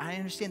Father. I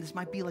understand this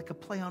might be like a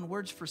play on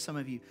words for some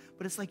of you,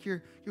 but it's like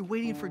you're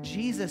waiting for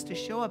Jesus to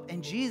show up,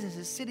 and Jesus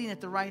is sitting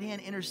at the right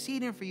hand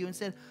interceding for you and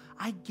said,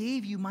 I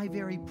gave you my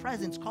very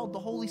presence called the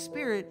Holy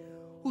Spirit,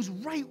 who's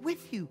right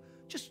with you.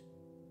 Just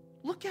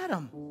look at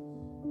him.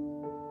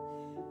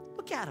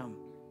 Look at him.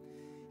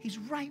 He's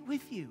right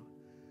with you.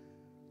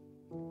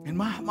 And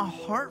my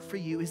heart for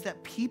you is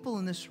that people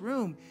in this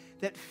room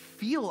that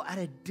feel at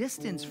a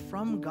distance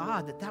from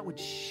God, that would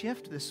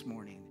shift this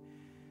morning.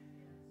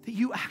 That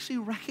you actually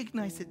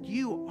recognize that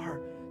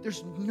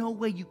there's no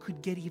way you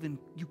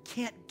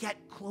can't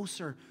get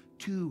closer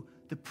to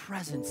the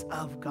presence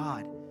of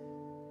God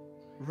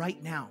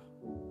right now.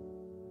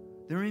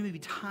 There may be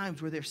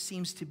times where there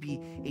seems to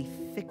be a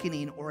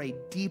thickening or a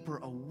deeper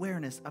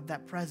awareness of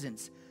that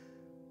presence.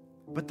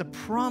 But the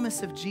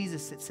promise of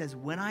Jesus that says,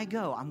 when I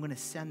go, I'm going to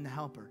send the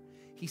helper.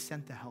 He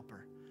sent the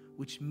helper,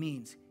 which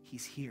means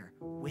he's here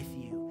with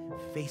you,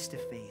 face to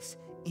face,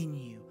 in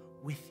you,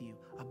 with you,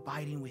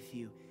 abiding with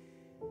you.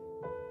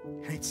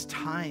 And it's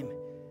time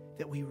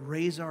that we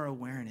raise our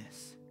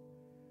awareness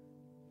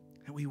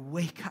and we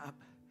wake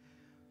up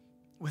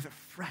with a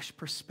fresh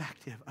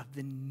perspective of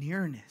the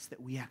nearness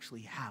that we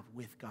actually have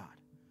with God.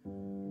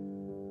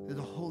 That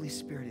the Holy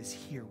Spirit is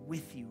here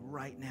with you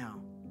right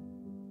now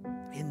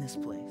in this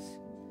place.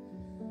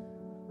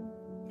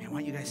 Man, why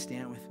don't you guys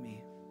stand with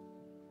me?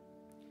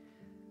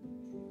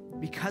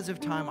 Because of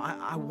time,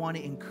 I want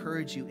to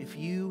encourage you. If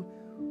you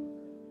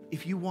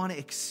want to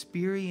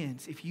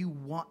experience, if you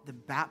want the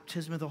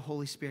baptism of the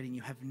Holy Spirit and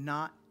you have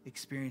not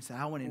experienced that,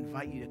 I want to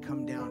invite you to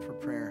come down for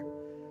prayer.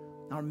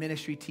 Our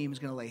ministry team is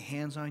going to lay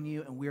hands on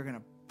you, and we're going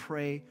to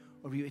pray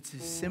over you. It's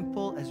as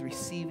simple as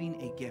receiving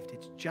a gift.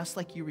 It's just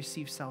like you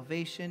receive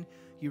salvation,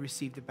 you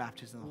receive the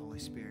baptism of the Holy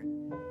Spirit.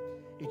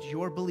 It's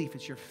your belief,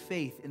 it's your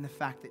faith in the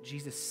fact that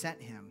Jesus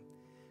sent him.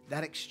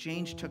 That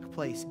exchange took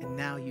place, and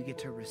now you get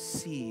to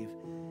receive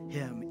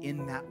him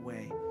in that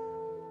way.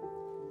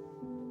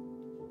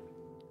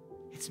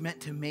 It's meant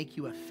to make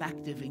you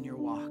effective in your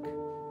walk,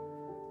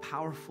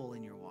 powerful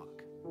in your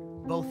walk.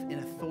 both in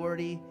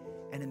authority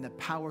and in the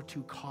power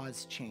to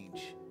cause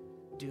change.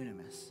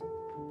 Dunamis.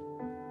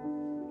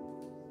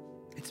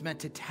 It's meant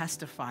to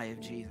testify of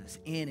Jesus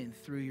in and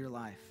through your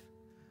life.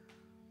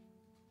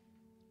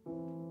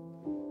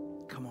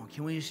 Come on,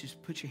 can we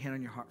just put your hand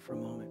on your heart for a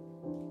moment?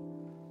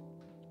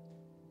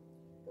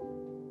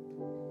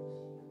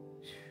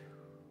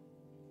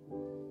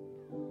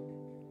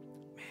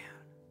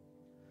 Man.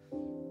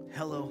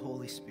 Hello,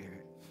 Holy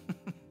Spirit.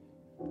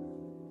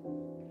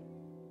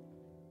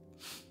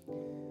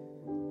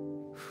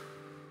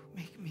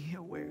 Make me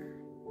aware.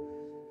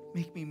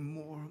 Make me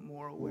more and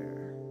more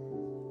aware.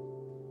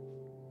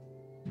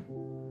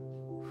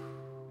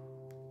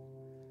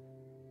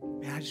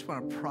 Man, I just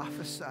want to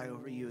prophesy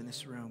over you in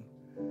this room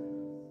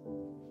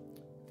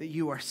that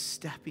you are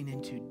stepping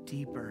into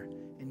deeper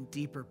and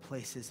deeper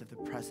places of the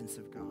presence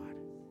of God.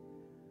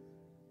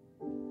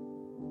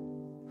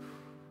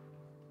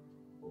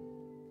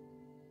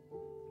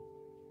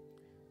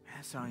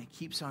 Man, song, it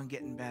keeps on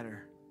getting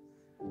better.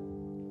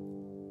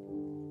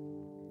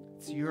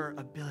 It's your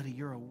ability,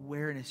 your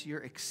awareness, your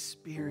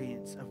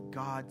experience of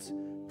God's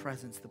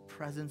presence, the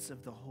presence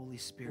of the Holy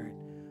Spirit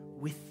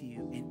with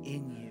you and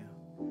in you.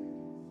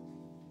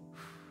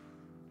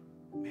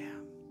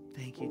 Man,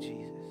 thank you,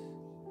 Jesus.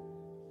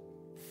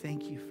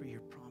 Thank you for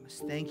your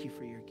promise. Thank you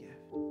for your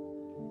gift.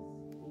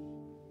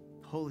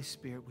 Holy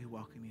Spirit, we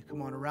welcome you.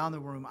 Come on, around the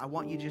room, I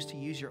want you just to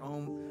use your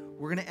own,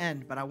 we're going to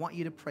end, but I want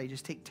you to pray.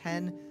 Just take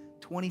 10,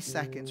 20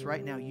 seconds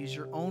right now. Use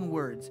your own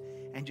words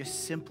and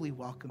just simply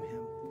welcome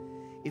him.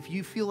 If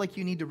you feel like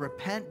you need to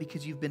repent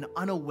because you've been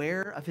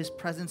unaware of his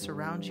presence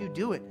around you,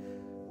 do it.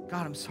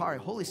 God, I'm sorry.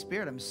 Holy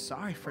Spirit, I'm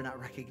sorry for not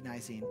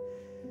recognizing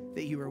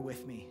that you are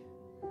with me.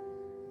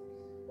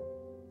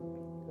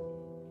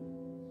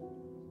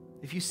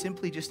 If you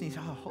simply just need,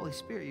 Holy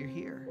Spirit, you're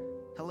here.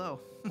 Hello.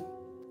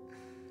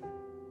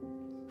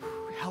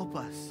 Help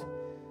us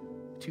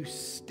to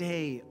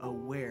stay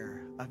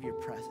aware of your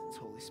presence,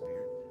 Holy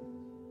Spirit.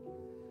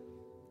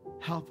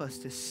 Help us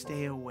to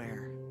stay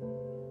aware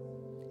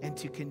and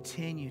to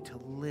continue to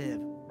live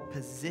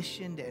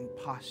positioned and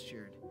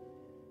postured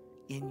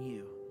in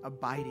you,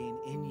 abiding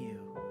in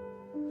you,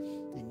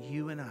 and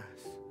you and us.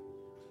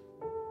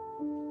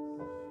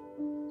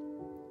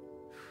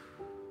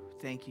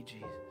 Thank you,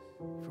 Jesus,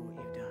 for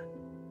what you've done.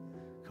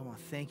 Come on,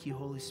 thank you,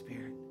 Holy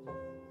Spirit.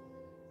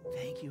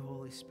 Thank you,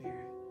 Holy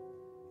Spirit.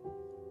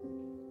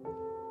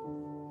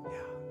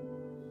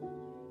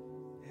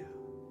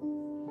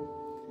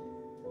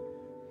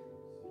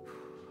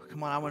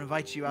 Come on, I want to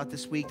invite you out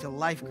this week to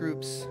life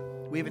groups.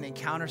 We have an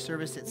encounter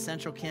service at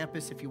Central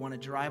Campus. If you want to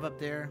drive up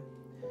there,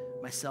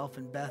 myself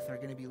and Beth are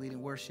going to be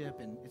leading worship,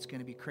 and it's going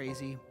to be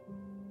crazy.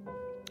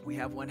 We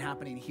have one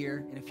happening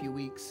here in a few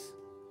weeks.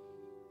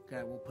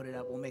 Okay, we'll put it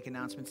up. We'll make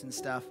announcements and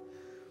stuff.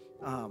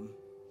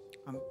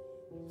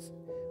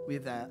 We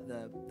have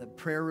the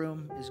prayer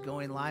room is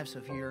going live. So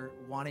if you're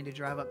wanting to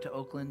drive up to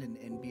Oakland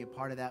and be a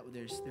part of that,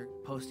 they're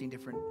posting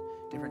different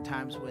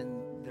times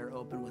when they're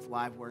open with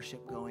live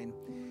worship going.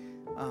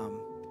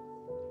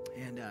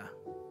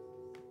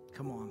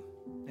 Come on.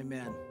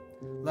 Amen.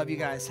 Love you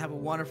guys. Have a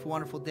wonderful,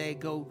 wonderful day.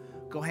 Go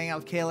hang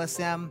out with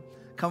KLSM.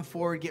 Come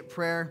forward, get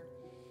prayer,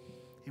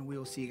 and we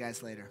will see you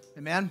guys later.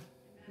 Amen.